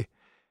day,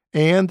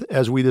 and,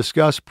 as we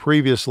discussed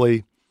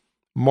previously,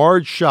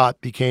 Marge Schott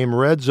became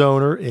Reds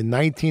owner in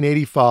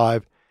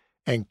 1985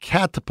 and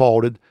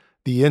catapulted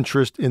the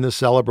interest in the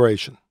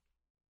celebration.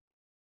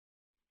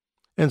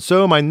 And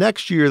so my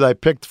next year that I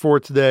picked for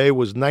today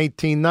was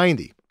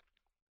 1990,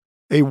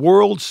 a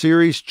World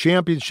Series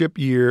championship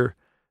year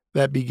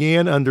that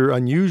began under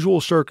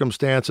unusual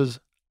circumstances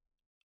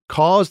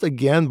caused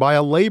again by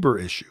a labor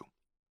issue.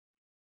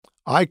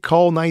 I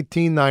call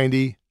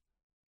 1990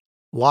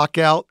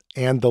 lockout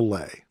and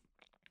delay.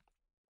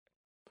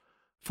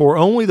 For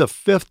only the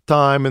fifth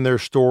time in their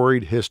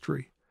storied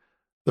history,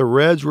 the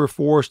Reds were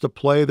forced to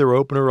play their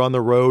opener on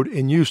the road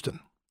in Houston.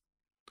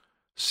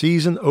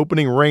 Season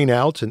opening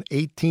rainouts in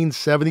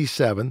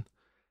 1877,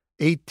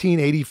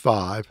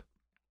 1885,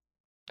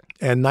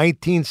 and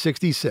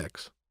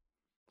 1966,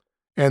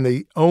 and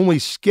the only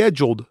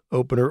scheduled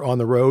opener on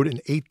the road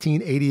in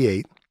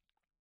 1888,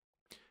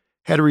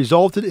 had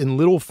resulted in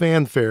little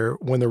fanfare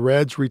when the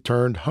Reds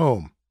returned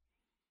home.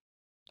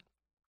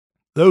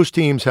 Those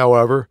teams,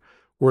 however,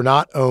 were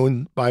not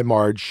owned by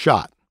Marge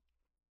Schott.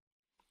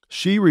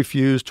 She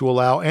refused to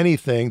allow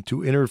anything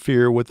to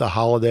interfere with the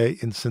holiday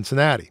in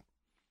Cincinnati.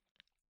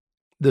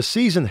 The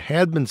season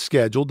had been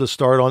scheduled to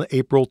start on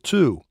April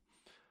 2,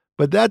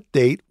 but that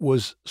date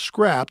was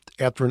scrapped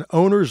after an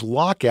owner's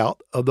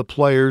lockout of the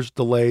players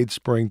delayed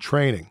spring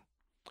training.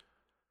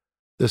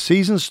 The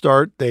season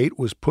start date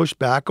was pushed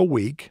back a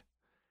week,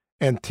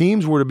 and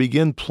teams were to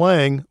begin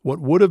playing what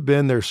would have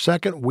been their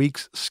second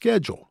week's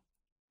schedule.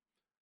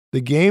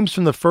 The games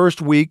from the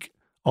first week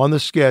on the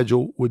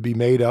schedule would be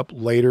made up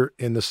later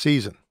in the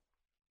season.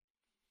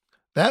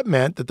 That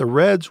meant that the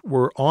Reds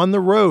were on the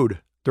road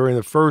during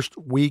the first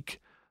week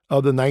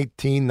of the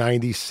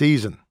 1990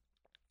 season.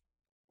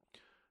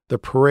 The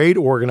parade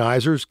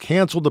organizers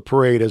canceled the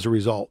parade as a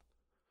result.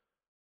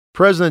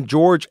 President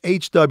George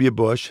H.W.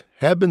 Bush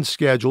had been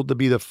scheduled to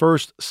be the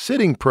first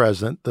sitting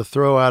president to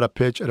throw out a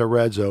pitch at a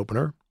Reds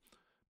opener,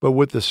 but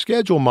with the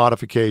schedule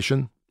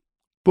modification,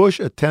 Bush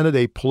attended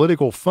a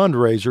political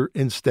fundraiser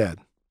instead.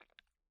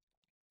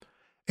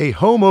 A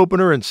home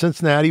opener in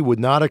Cincinnati would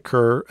not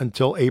occur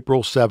until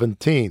April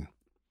 17.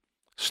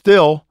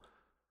 Still,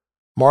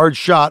 Marge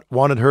Schott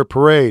wanted her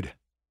parade.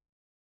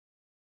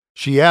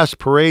 She asked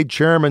parade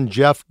chairman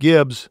Jeff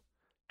Gibbs,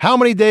 "How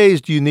many days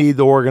do you need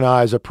to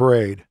organize a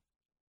parade?"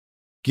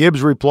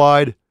 Gibbs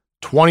replied,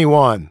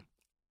 21.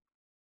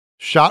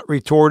 Schott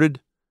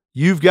retorted,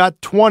 "You've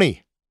got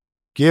 20.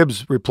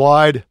 Gibbs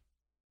replied,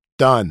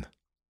 "Done."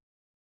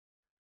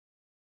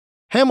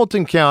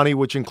 Hamilton County,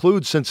 which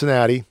includes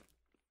Cincinnati,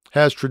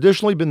 has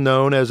traditionally been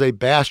known as a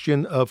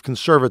bastion of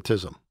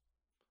conservatism,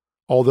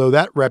 although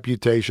that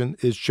reputation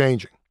is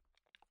changing.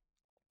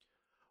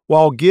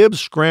 While Gibbs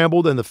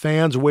scrambled and the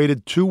fans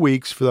waited 2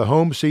 weeks for the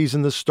home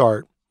season to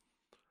start,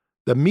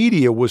 the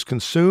media was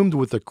consumed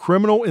with the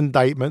criminal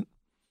indictment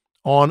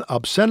on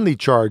obscenity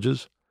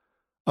charges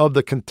of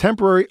the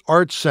Contemporary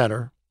Arts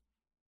Center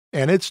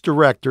and its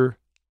director,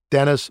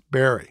 Dennis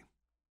Berry.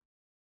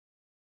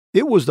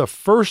 It was the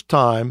first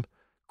time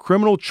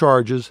criminal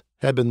charges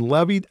had been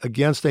levied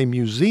against a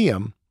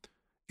museum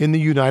in the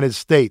United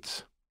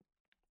States.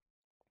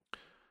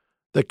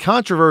 The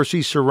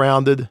controversy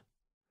surrounded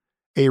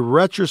a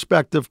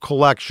retrospective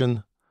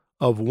collection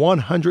of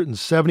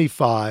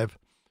 175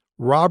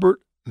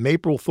 Robert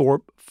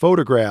Mapplethorpe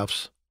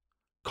photographs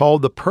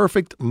called The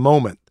Perfect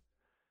Moment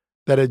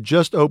that had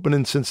just opened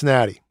in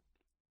Cincinnati.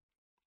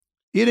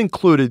 It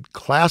included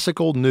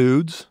classical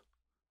nudes,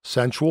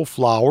 sensual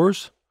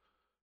flowers,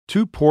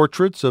 2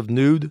 portraits of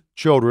nude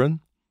children,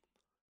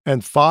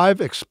 and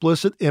 5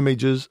 explicit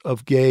images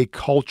of gay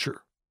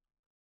culture.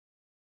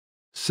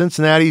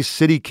 Cincinnati's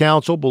city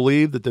council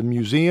believed that the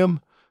museum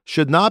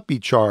should not be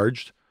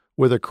charged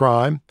with a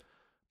crime,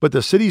 but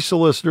the city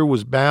solicitor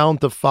was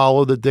bound to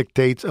follow the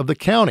dictates of the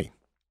county.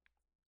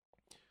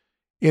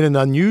 In an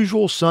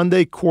unusual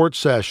Sunday court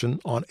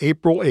session on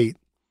April 8,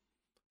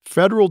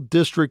 Federal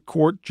District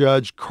Court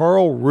Judge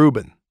Carl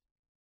Rubin,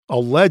 a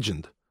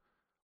legend,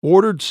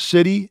 ordered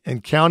city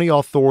and county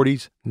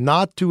authorities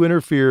not to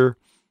interfere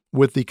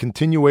with the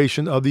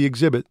continuation of the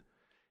exhibit,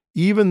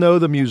 even though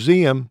the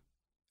museum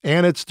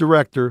and its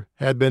director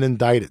had been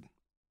indicted.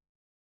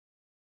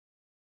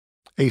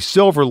 A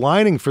silver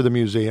lining for the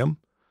museum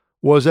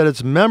was that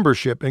its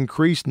membership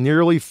increased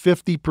nearly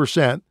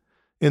 50%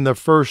 in the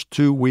first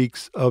 2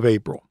 weeks of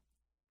April.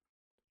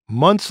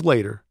 Months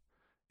later,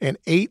 an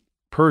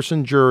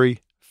 8-person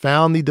jury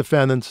found the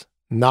defendants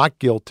not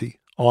guilty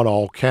on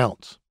all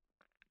counts.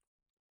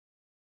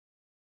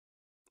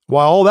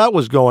 While all that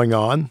was going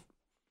on,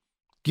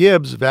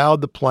 Gibbs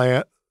vowed to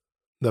plan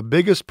the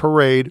biggest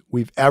parade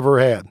we've ever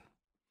had.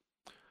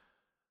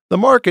 The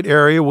market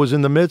area was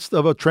in the midst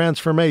of a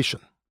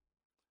transformation,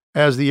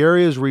 as the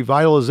area's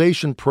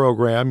revitalization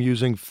program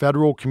using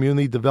federal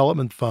community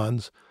development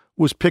funds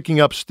was picking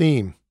up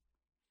steam.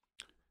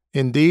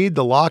 Indeed,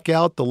 the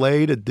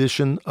lockout-delayed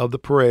edition of the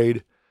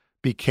parade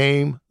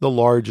became the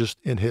largest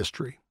in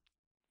history.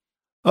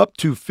 Up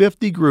to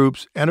 50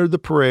 groups entered the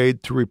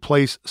parade to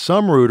replace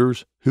some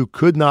routers who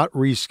could not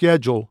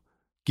reschedule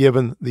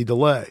given the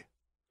delay.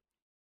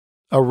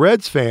 A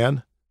Reds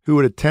fan who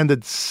had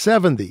attended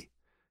 70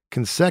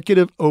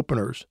 consecutive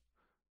openers,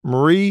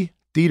 Marie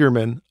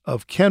Dieterman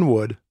of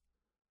Kenwood,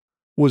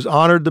 was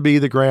honored to be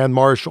the Grand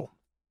Marshal.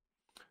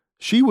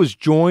 She was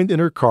joined in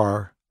her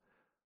car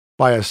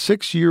by a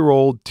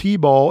 6-year-old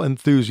T-ball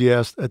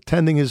enthusiast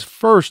attending his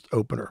first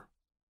opener.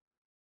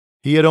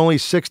 He had only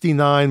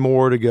 69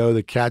 more to go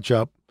to catch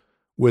up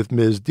with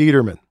Ms.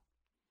 Dieterman.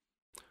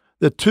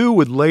 The two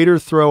would later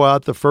throw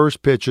out the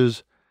first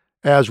pitches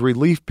as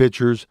relief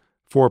pitchers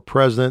for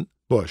President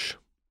Bush.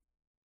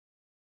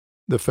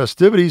 The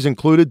festivities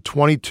included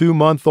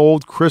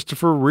 22-month-old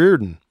Christopher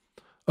Reardon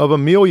of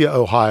Amelia,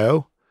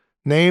 Ohio,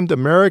 named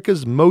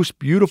America's Most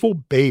Beautiful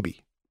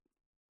Baby.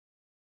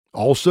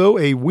 Also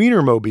a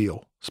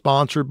Wienermobile,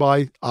 sponsored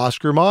by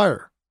Oscar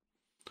Mayer,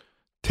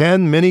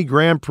 10 mini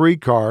Grand Prix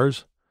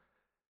cars,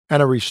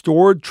 and a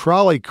restored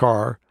trolley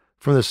car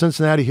from the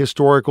Cincinnati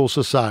Historical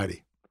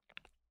Society.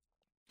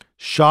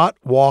 Schott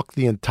walked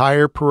the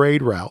entire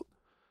parade route,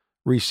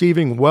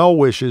 receiving well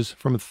wishes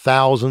from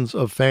thousands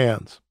of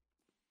fans.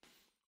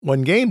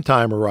 When game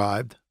time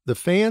arrived, the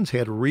fans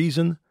had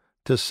reason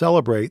to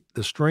celebrate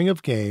the string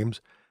of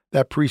games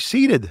that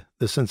preceded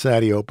the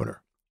Cincinnati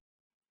opener.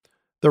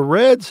 The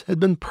Reds had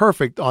been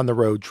perfect on the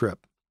road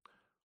trip,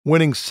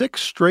 winning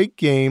 6 straight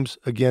games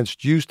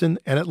against Houston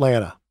and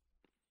Atlanta.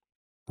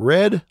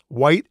 Red,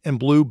 white, and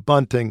blue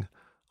bunting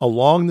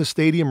along the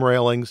stadium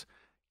railings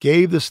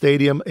gave the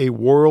stadium a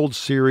World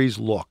Series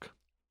look.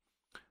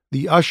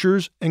 The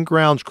ushers and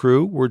grounds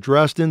crew were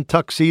dressed in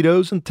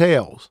tuxedos and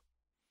tails.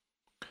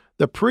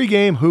 The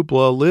pregame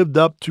hoopla lived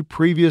up to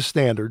previous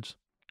standards,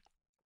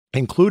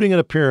 including an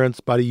appearance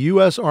by the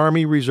U.S.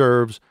 Army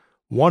Reserve's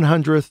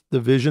 100th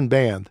Division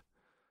Band,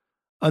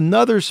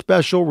 another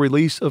special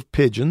release of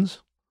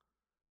pigeons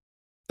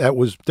that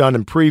was done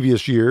in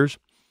previous years,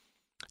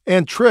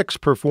 and tricks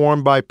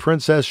performed by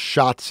Princess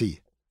Shotzi,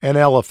 an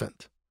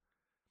elephant.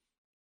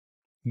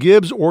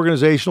 Gibbs'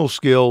 organizational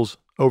skills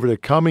over the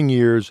coming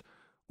years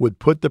would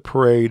put the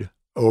parade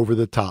over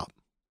the top.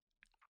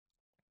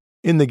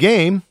 In the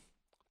game,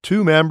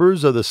 2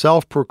 members of the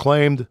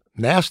self-proclaimed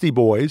Nasty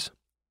Boys,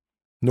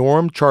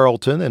 Norm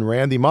Charlton and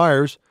Randy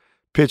Myers,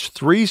 pitched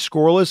 3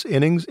 scoreless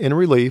innings in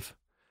relief,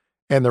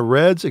 and the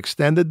Reds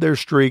extended their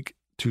streak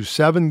to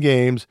 7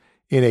 games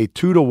in a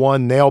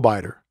 2-1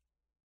 nail-biter.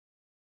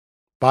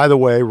 By the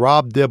way,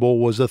 Rob Dibble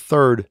was the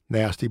 3rd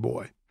Nasty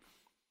Boy.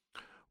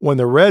 When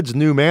the Reds'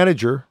 new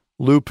manager,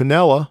 Lou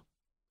Piniella,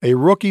 a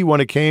rookie when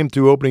it came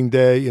to opening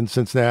day in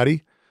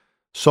Cincinnati,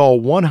 saw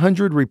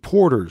 100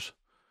 reporters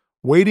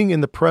waiting in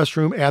the press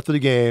room after the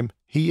game,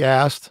 he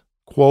asked,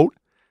 quote,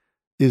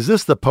 "Is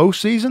this the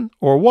postseason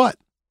or what?"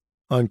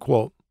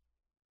 unquote.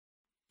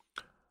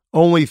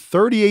 Only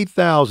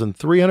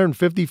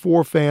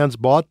 38,354 fans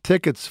bought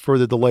tickets for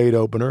the delayed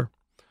opener,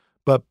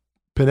 but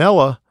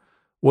Piniella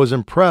was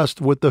impressed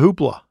with the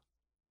hoopla.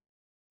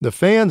 The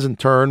fans, in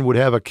turn, would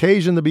have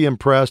occasion to be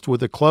impressed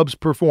with the club's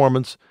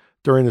performance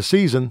during the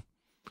season,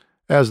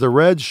 as the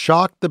Reds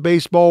shocked the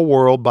baseball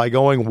world by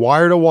going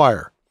wire to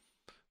wire,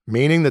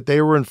 meaning that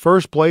they were in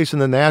first place in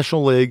the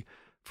National League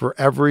for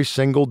every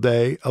single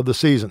day of the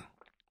season.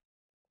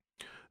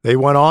 They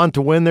went on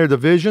to win their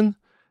division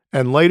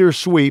and later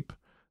sweep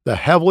the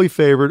heavily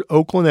favored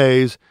Oakland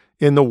A's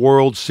in the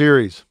World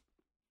Series.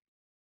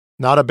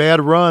 Not a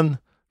bad run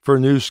for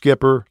new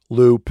skipper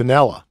Lou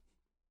Piniella.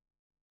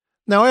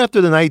 Now, after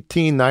the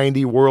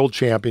 1990 World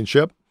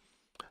Championship,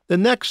 the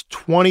next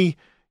 20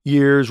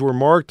 years were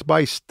marked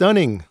by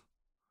stunning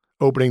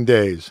opening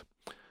days,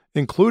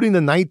 including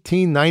the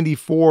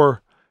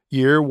 1994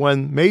 year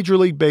when Major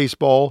League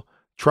Baseball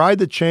tried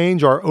to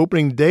change our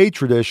opening day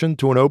tradition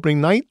to an opening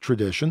night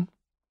tradition,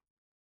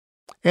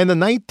 and the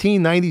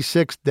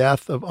 1996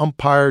 death of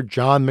umpire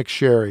John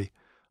McSherry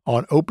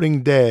on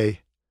opening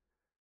day,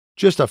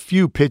 just a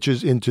few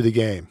pitches into the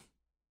game.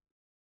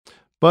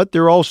 But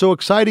there are also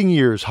exciting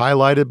years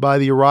highlighted by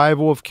the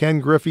arrival of Ken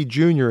Griffey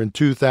Jr. in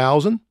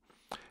 2000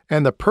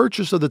 and the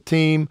purchase of the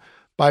team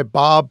by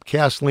Bob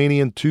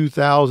Castellini in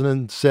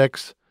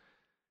 2006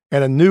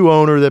 and a new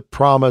owner that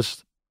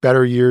promised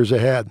better years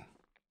ahead.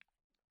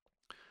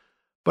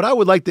 But I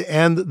would like to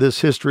end this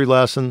history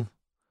lesson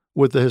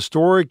with the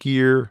historic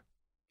year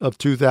of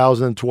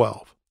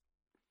 2012,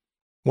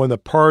 when the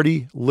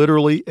party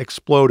literally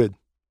exploded.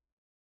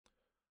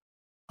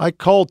 I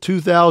call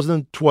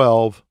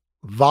 2012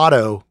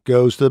 Votto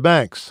Goes to the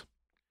Banks.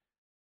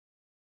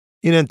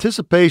 In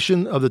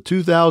anticipation of the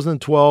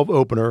 2012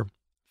 opener,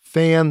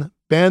 fan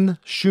Ben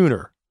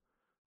Schooner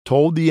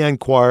told the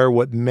Enquirer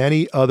what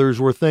many others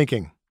were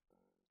thinking.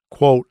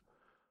 Quote,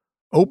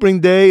 "Opening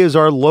day is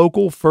our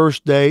local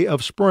first day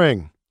of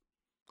spring.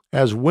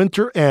 As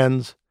winter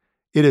ends,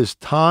 it is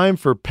time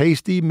for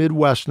pasty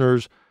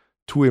Midwesterners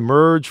to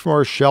emerge from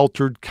our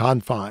sheltered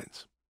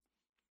confines.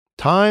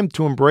 time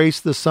to embrace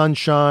the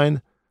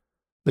sunshine,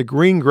 the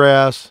green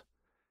grass,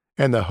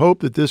 and the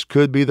hope that this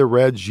could be the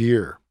Reds'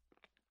 year.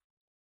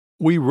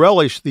 We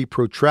relish the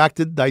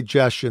protracted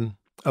digestion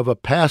of a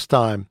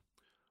pastime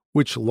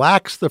which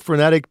lacks the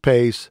frenetic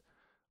pace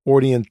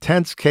or the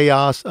intense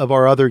chaos of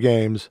our other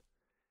games,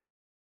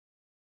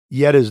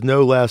 yet is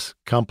no less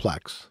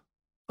complex."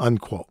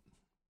 Unquote.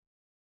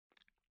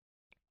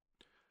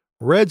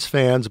 Reds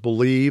fans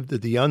believed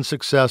that the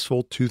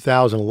unsuccessful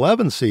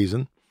 2011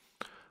 season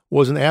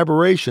was an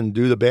aberration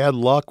due to bad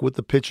luck with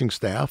the pitching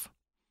staff,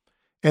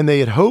 and they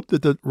had hoped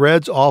that the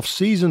Reds'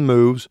 off-season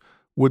moves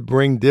would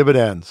bring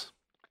dividends.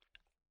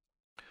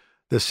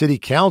 The city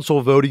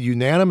council voted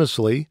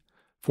unanimously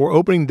for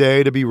opening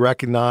day to be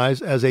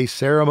recognized as a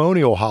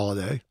ceremonial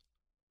holiday,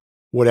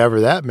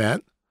 whatever that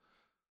meant.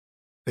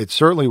 It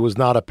certainly was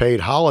not a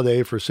paid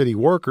holiday for city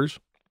workers.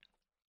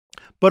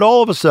 But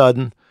all of a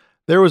sudden,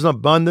 there was an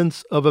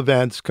abundance of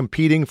events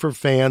competing for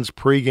fans'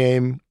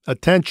 pregame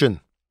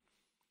attention.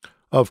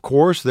 Of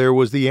course, there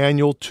was the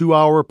annual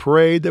 2-hour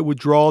parade that would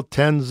draw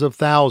tens of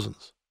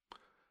thousands.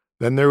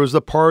 Then there was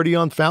the party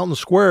on Fountain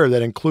Square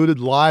that included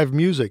live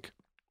music,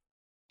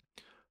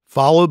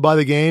 followed by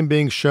the game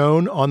being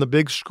shown on the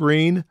big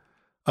screen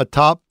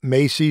atop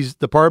Macy's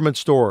department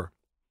store.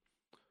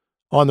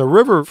 On the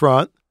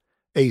riverfront,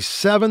 a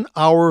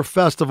 7-hour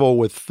festival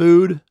with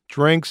food,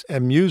 drinks,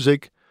 and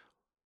music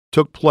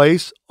took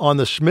place on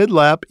the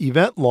Schmidlap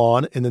event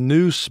lawn in the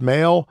new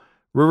Smale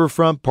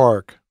Riverfront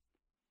Park.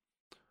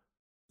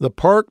 The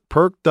park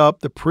perked up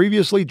the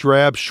previously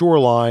drab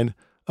shoreline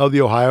of the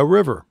Ohio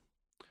River.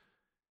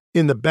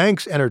 In the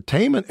Banks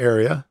entertainment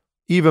area,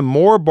 even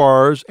more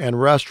bars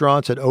and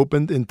restaurants had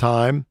opened in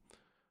time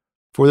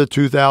for the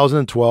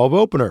 2012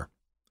 opener.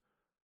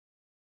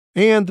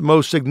 And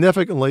most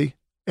significantly,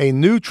 a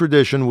new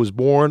tradition was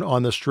born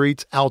on the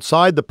streets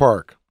outside the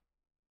park.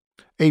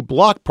 A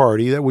block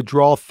party that would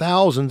draw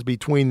thousands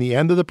between the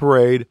end of the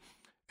parade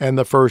and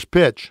the first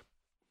pitch.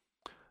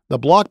 The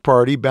block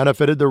party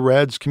benefited the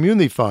Reds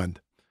Community Fund,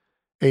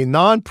 a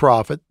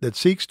nonprofit that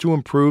seeks to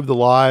improve the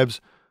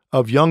lives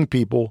of young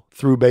people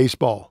through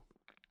baseball.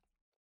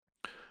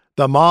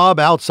 The mob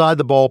outside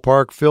the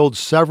ballpark filled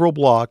several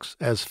blocks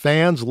as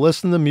fans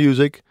listened to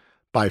music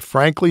by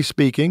Frankly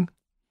Speaking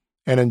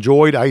and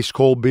enjoyed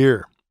ice-cold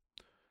beer.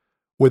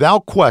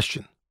 Without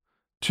question,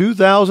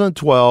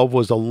 2012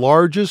 was the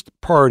largest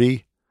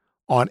party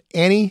on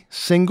any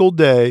single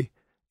day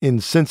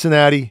in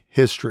Cincinnati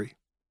history.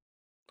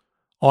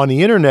 On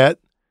the internet,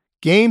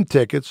 game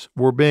tickets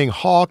were being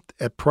hawked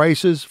at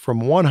prices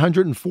from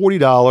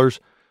 $140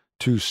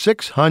 to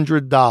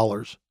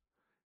 $600,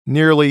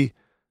 nearly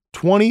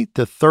 20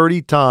 to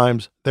 30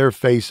 times their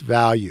face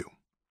value.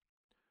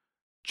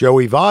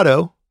 Joey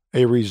Votto,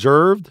 a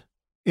reserved,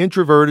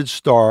 introverted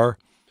star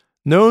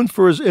known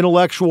for his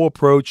intellectual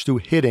approach to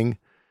hitting,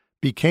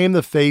 became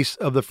the face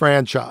of the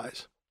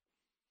franchise.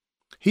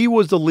 He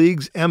was the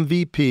league's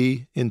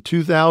MVP in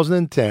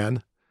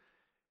 2010,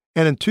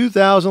 and in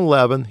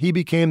 2011, he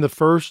became the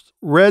first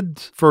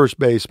Reds first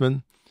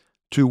baseman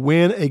to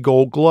win a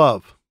Gold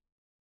Glove.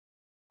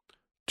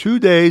 2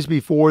 days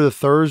before the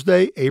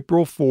Thursday,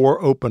 April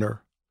 4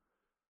 opener,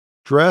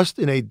 dressed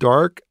in a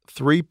dark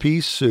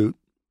 3-piece suit,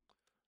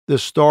 the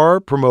star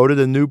promoted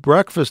a new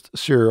breakfast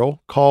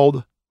cereal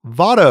called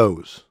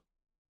Votto's.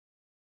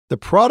 The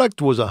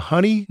product was a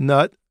honey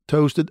nut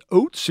toasted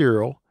oat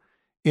cereal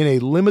in a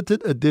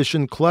limited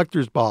edition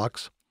collector's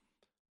box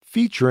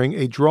featuring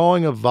a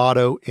drawing of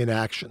Votto in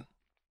action.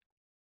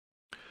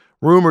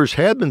 Rumors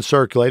had been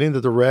circulating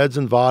that the Reds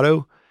and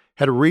Votto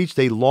had reached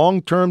a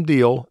long-term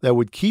deal that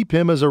would keep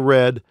him as a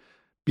Red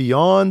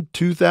beyond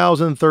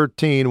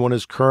 2013 when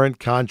his current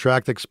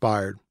contract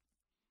expired.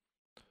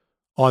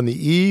 On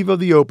the eve of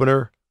the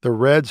opener, the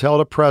Reds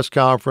held a press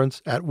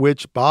conference at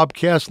which Bob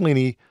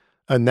Castellini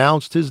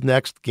announced his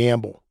next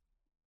gamble.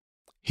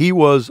 He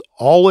was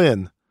all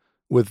in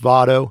with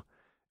Votto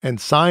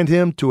and signed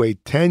him to a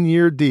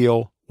 10-year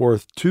deal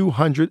worth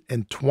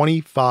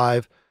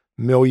 $225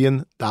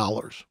 million.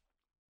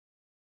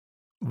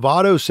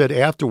 Votto said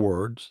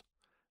afterwards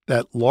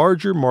that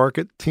larger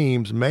market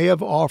teams may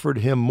have offered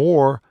him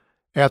more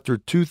after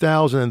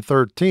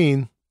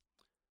 2013,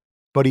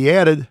 but he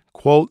added,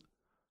 quote,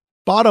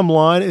 "Bottom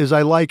line is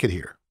I like it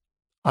here.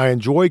 I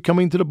enjoy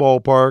coming to the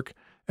ballpark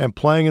and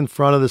playing in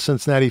front of the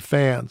Cincinnati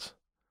fans.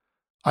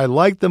 I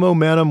like the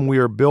momentum we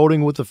are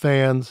building with the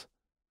fans.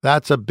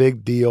 That's a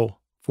big deal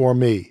for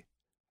me."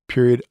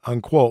 Period,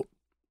 unquote.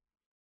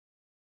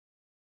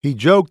 He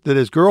joked that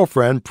his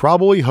girlfriend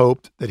probably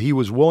hoped that he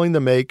was willing to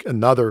make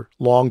another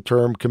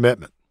long-term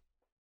commitment.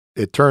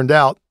 It turned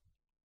out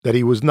that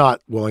he was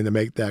not willing to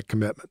make that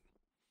commitment.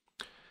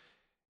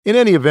 In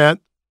any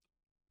event,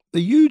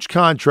 the huge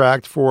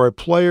contract for a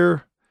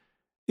player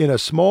in a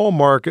small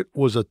market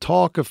was a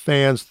talk of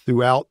fans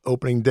throughout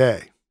opening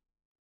day.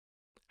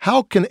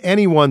 How can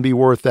anyone be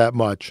worth that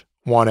much?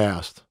 One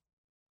asked.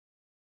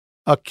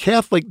 A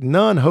Catholic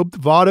nun hoped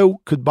Votto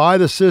could buy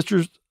the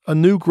sisters a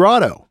new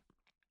grotto.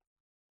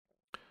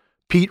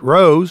 Pete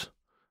Rose,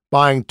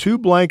 buying 2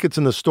 blankets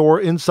in the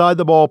store inside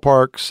the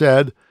ballpark,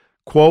 said,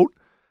 quote,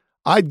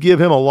 "I'd give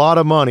him a lot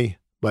of money,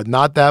 but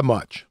not that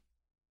much."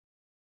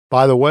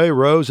 By the way,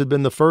 Rose had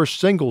been the first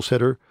singles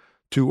hitter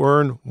to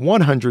earn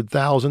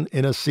 $100,000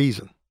 in a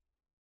season.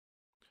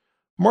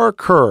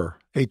 Mark Herr,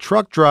 a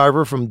truck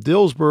driver from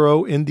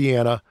Dillsboro,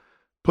 Indiana,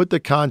 put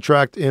the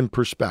contract in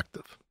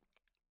perspective.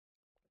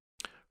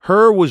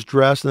 Herr was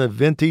dressed in a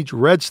vintage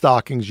Red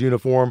Stockings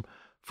uniform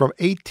from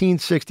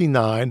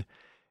 1869,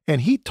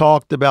 and he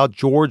talked about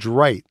George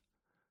Wright,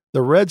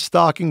 the Red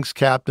Stockings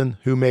captain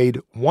who made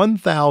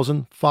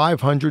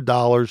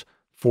 $1,500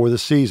 for the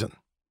season.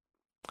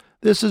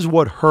 This is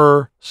what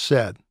Herr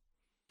said,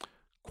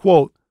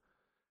 quote,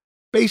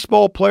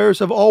 "Baseball players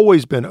have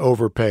always been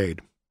overpaid.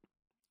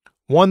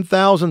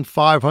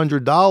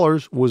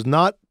 $1,500 was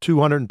not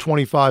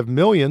 $225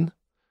 million,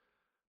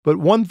 but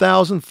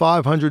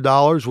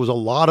 $1,500 was a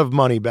lot of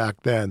money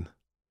back then."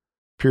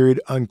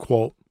 Period,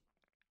 unquote.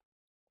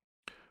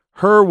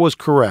 Herr was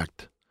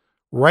correct.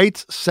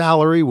 Wright's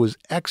salary was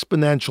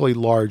exponentially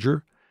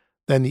larger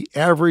than the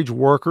average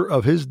worker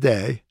of his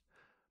day,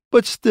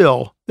 but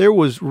still, there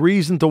was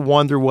reason to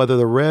wonder whether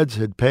the Reds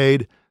had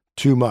paid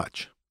too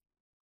much.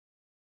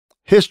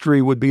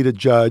 History would be the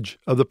judge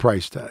of the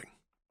price tag.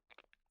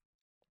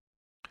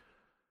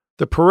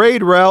 The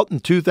parade route in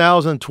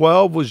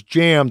 2012 was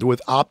jammed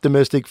with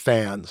optimistic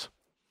fans.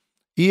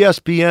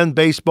 ESPN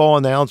baseball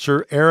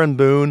announcer Aaron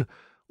Boone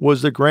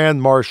was the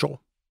Grand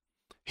Marshal.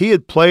 He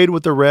had played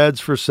with the Reds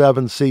for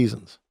 7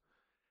 seasons.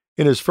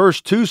 In his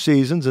first 2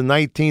 seasons, in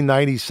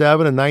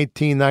 1997 and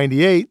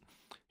 1998,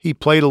 he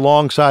played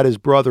alongside his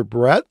brother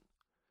Brett,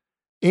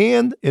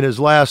 and in his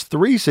last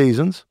 3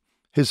 seasons,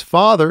 his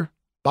father,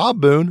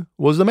 Bob Boone,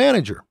 was the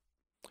manager.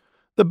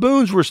 The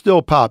Boones were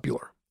still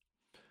popular.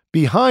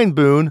 Behind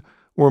Boone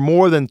were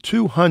more than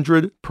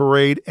 200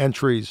 parade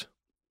entries.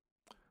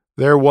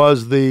 There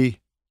was the,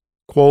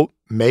 quote,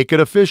 "Make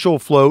it official"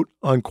 float,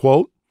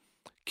 unquote,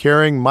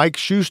 carrying Mike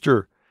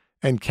Schuster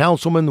and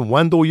Councilman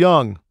Wendell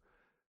Young,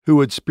 who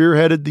had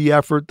spearheaded the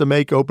effort to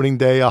make opening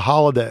day a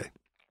holiday.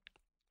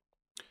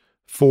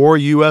 4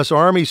 U.S.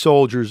 Army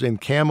soldiers in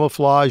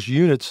camouflage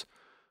units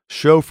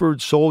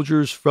chauffeured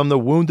soldiers from the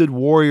Wounded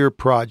Warrior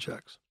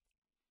Projects.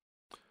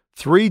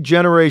 3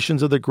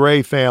 generations of the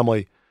Gray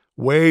family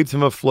waved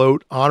from a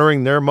float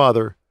honoring their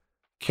mother,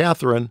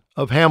 Catherine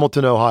of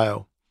Hamilton,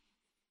 Ohio.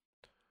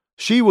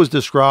 She was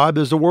described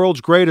as the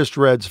world's greatest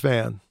Reds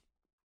fan.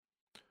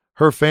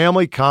 Her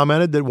family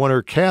commented that when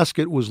her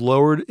casket was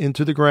lowered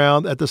into the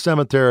ground at the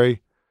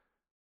cemetery,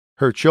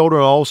 her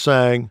children all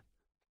sang,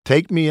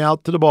 "Take Me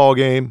Out to the Ball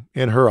Game"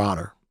 in her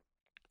honor.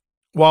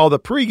 While the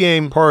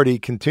pregame party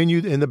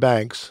continued in the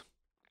banks,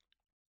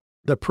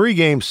 the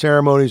pregame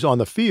ceremonies on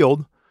the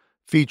field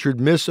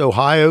featured Miss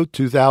Ohio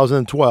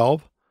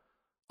 2012,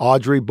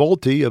 Audrey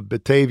Bolte of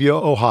Batavia,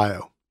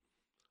 Ohio.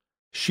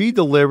 She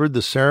delivered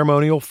the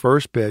ceremonial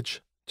first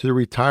pitch to the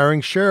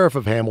retiring sheriff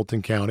of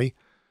Hamilton County,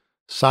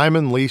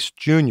 Simon Lease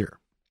Jr.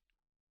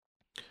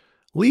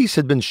 Lease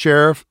had been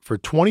sheriff for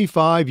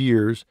 25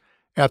 years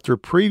after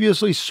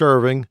previously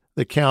serving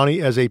the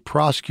county as a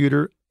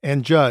prosecutor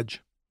and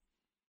judge.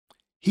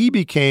 He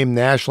became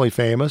nationally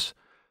famous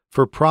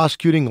for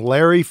prosecuting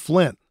Larry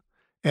Flynt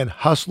and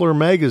Hustler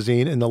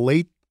magazine in the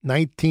late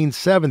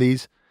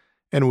 1970s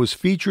and was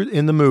featured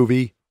in the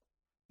movie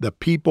The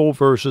People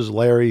vs.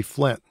 Larry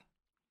Flynt.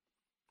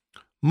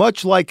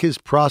 Much like his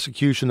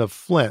prosecution of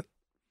Flynt,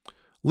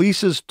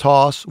 Lease's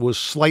toss was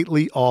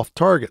slightly off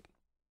target.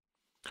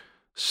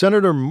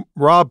 Senator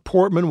Rob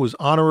Portman was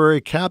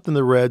honorary captain of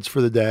the Reds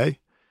for the day,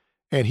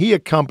 and he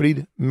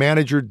accompanied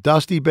manager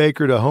Dusty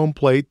Baker to home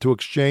plate to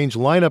exchange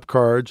lineup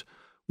cards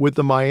with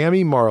the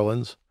Miami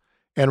Marlins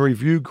and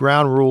review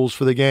ground rules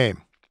for the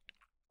game.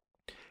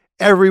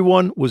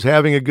 Everyone was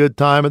having a good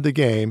time at the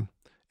game,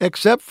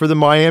 except for the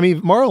Miami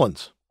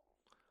Marlins.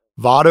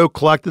 Votto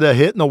collected a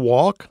hit and a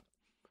walk,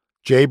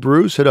 Jay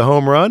Bruce hit a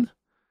home run,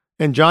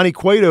 and Johnny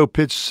Cueto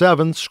pitched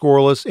 7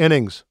 scoreless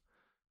innings.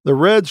 The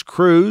Reds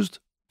cruised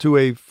to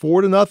a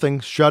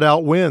 4-0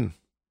 shutout win.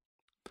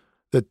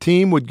 The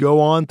team would go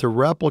on to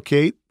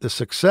replicate the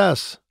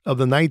success of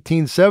the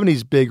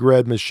 1970s Big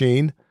Red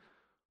Machine,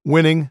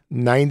 winning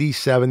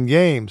 97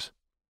 games.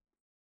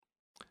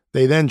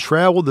 They then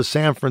traveled to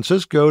San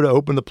Francisco to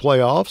open the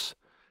playoffs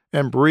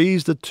and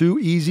breezed the 2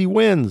 easy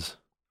wins.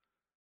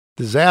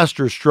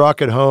 Disaster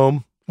struck at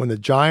home when the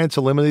Giants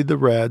eliminated the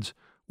Reds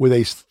with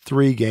a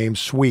 3-game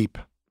sweep.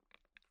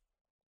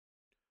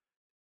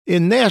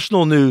 In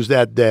national news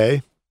that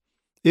day,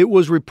 it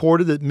was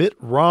reported that Mitt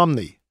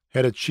Romney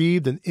had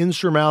achieved an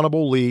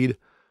insurmountable lead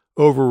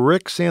over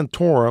Rick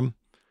Santorum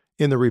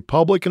in the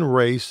Republican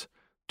race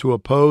to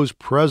oppose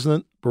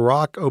President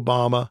Barack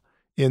Obama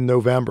in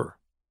November.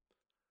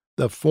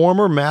 The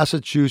former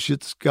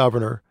Massachusetts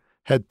governor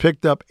had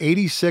picked up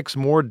 86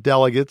 more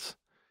delegates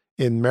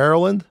in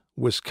Maryland,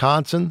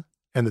 Wisconsin,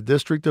 and the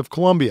District of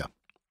Columbia.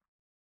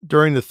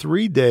 During the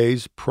 3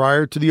 days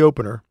prior to the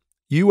opener,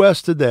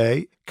 U.S.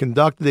 Today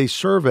conducted a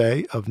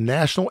survey of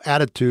national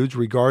attitudes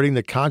regarding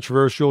the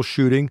controversial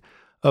shooting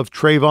of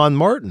Trayvon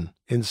Martin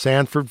in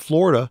Sanford,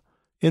 Florida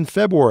in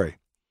February.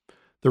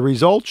 The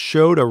results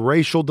showed a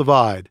racial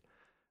divide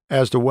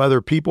as to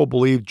whether people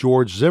believed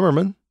George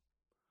Zimmerman,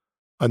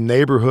 a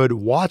neighborhood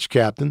watch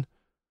captain,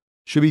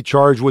 should be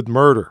charged with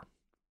murder.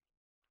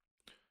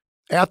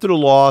 After the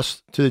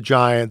loss to the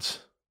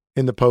Giants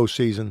in the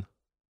postseason,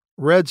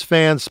 Reds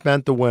fans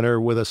spent the winter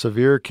with a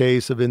severe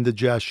case of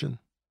indigestion.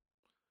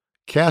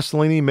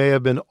 Castellini may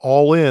have been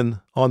all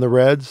in on the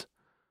Reds,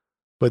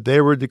 but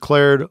they were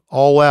declared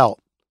all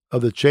out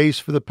of the chase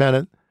for the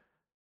pennant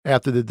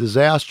after the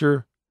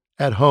disaster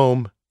at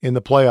home in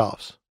the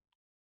playoffs.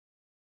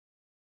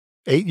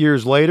 8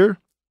 years later,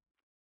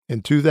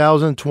 in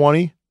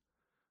 2020,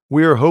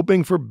 we are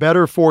hoping for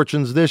better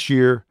fortunes this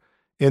year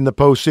in the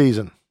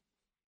postseason.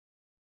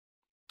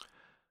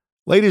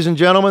 Ladies and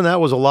gentlemen, that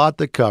was a lot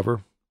to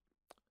cover,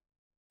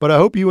 but I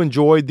hope you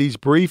enjoyed these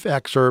brief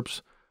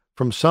excerpts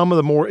from some of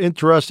the more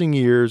interesting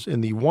years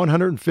in the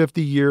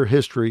 150-year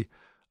history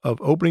of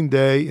opening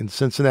day in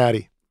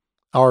Cincinnati,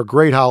 our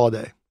great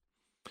holiday.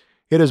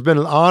 It has been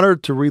an honor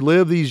to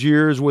relive these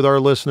years with our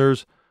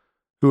listeners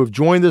who have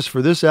joined us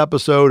for this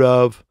episode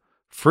of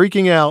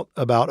Freaking Out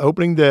About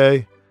Opening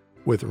Day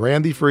with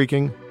Randy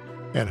Freaking,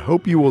 and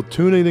hope you will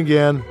tune in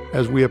again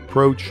as we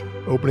approach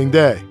opening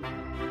day.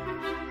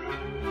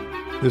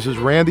 This is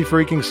Randy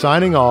Freaking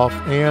signing off,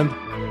 and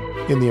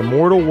in the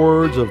immortal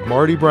words of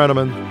Marty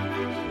Brennaman,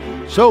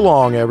 so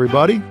long,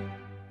 everybody.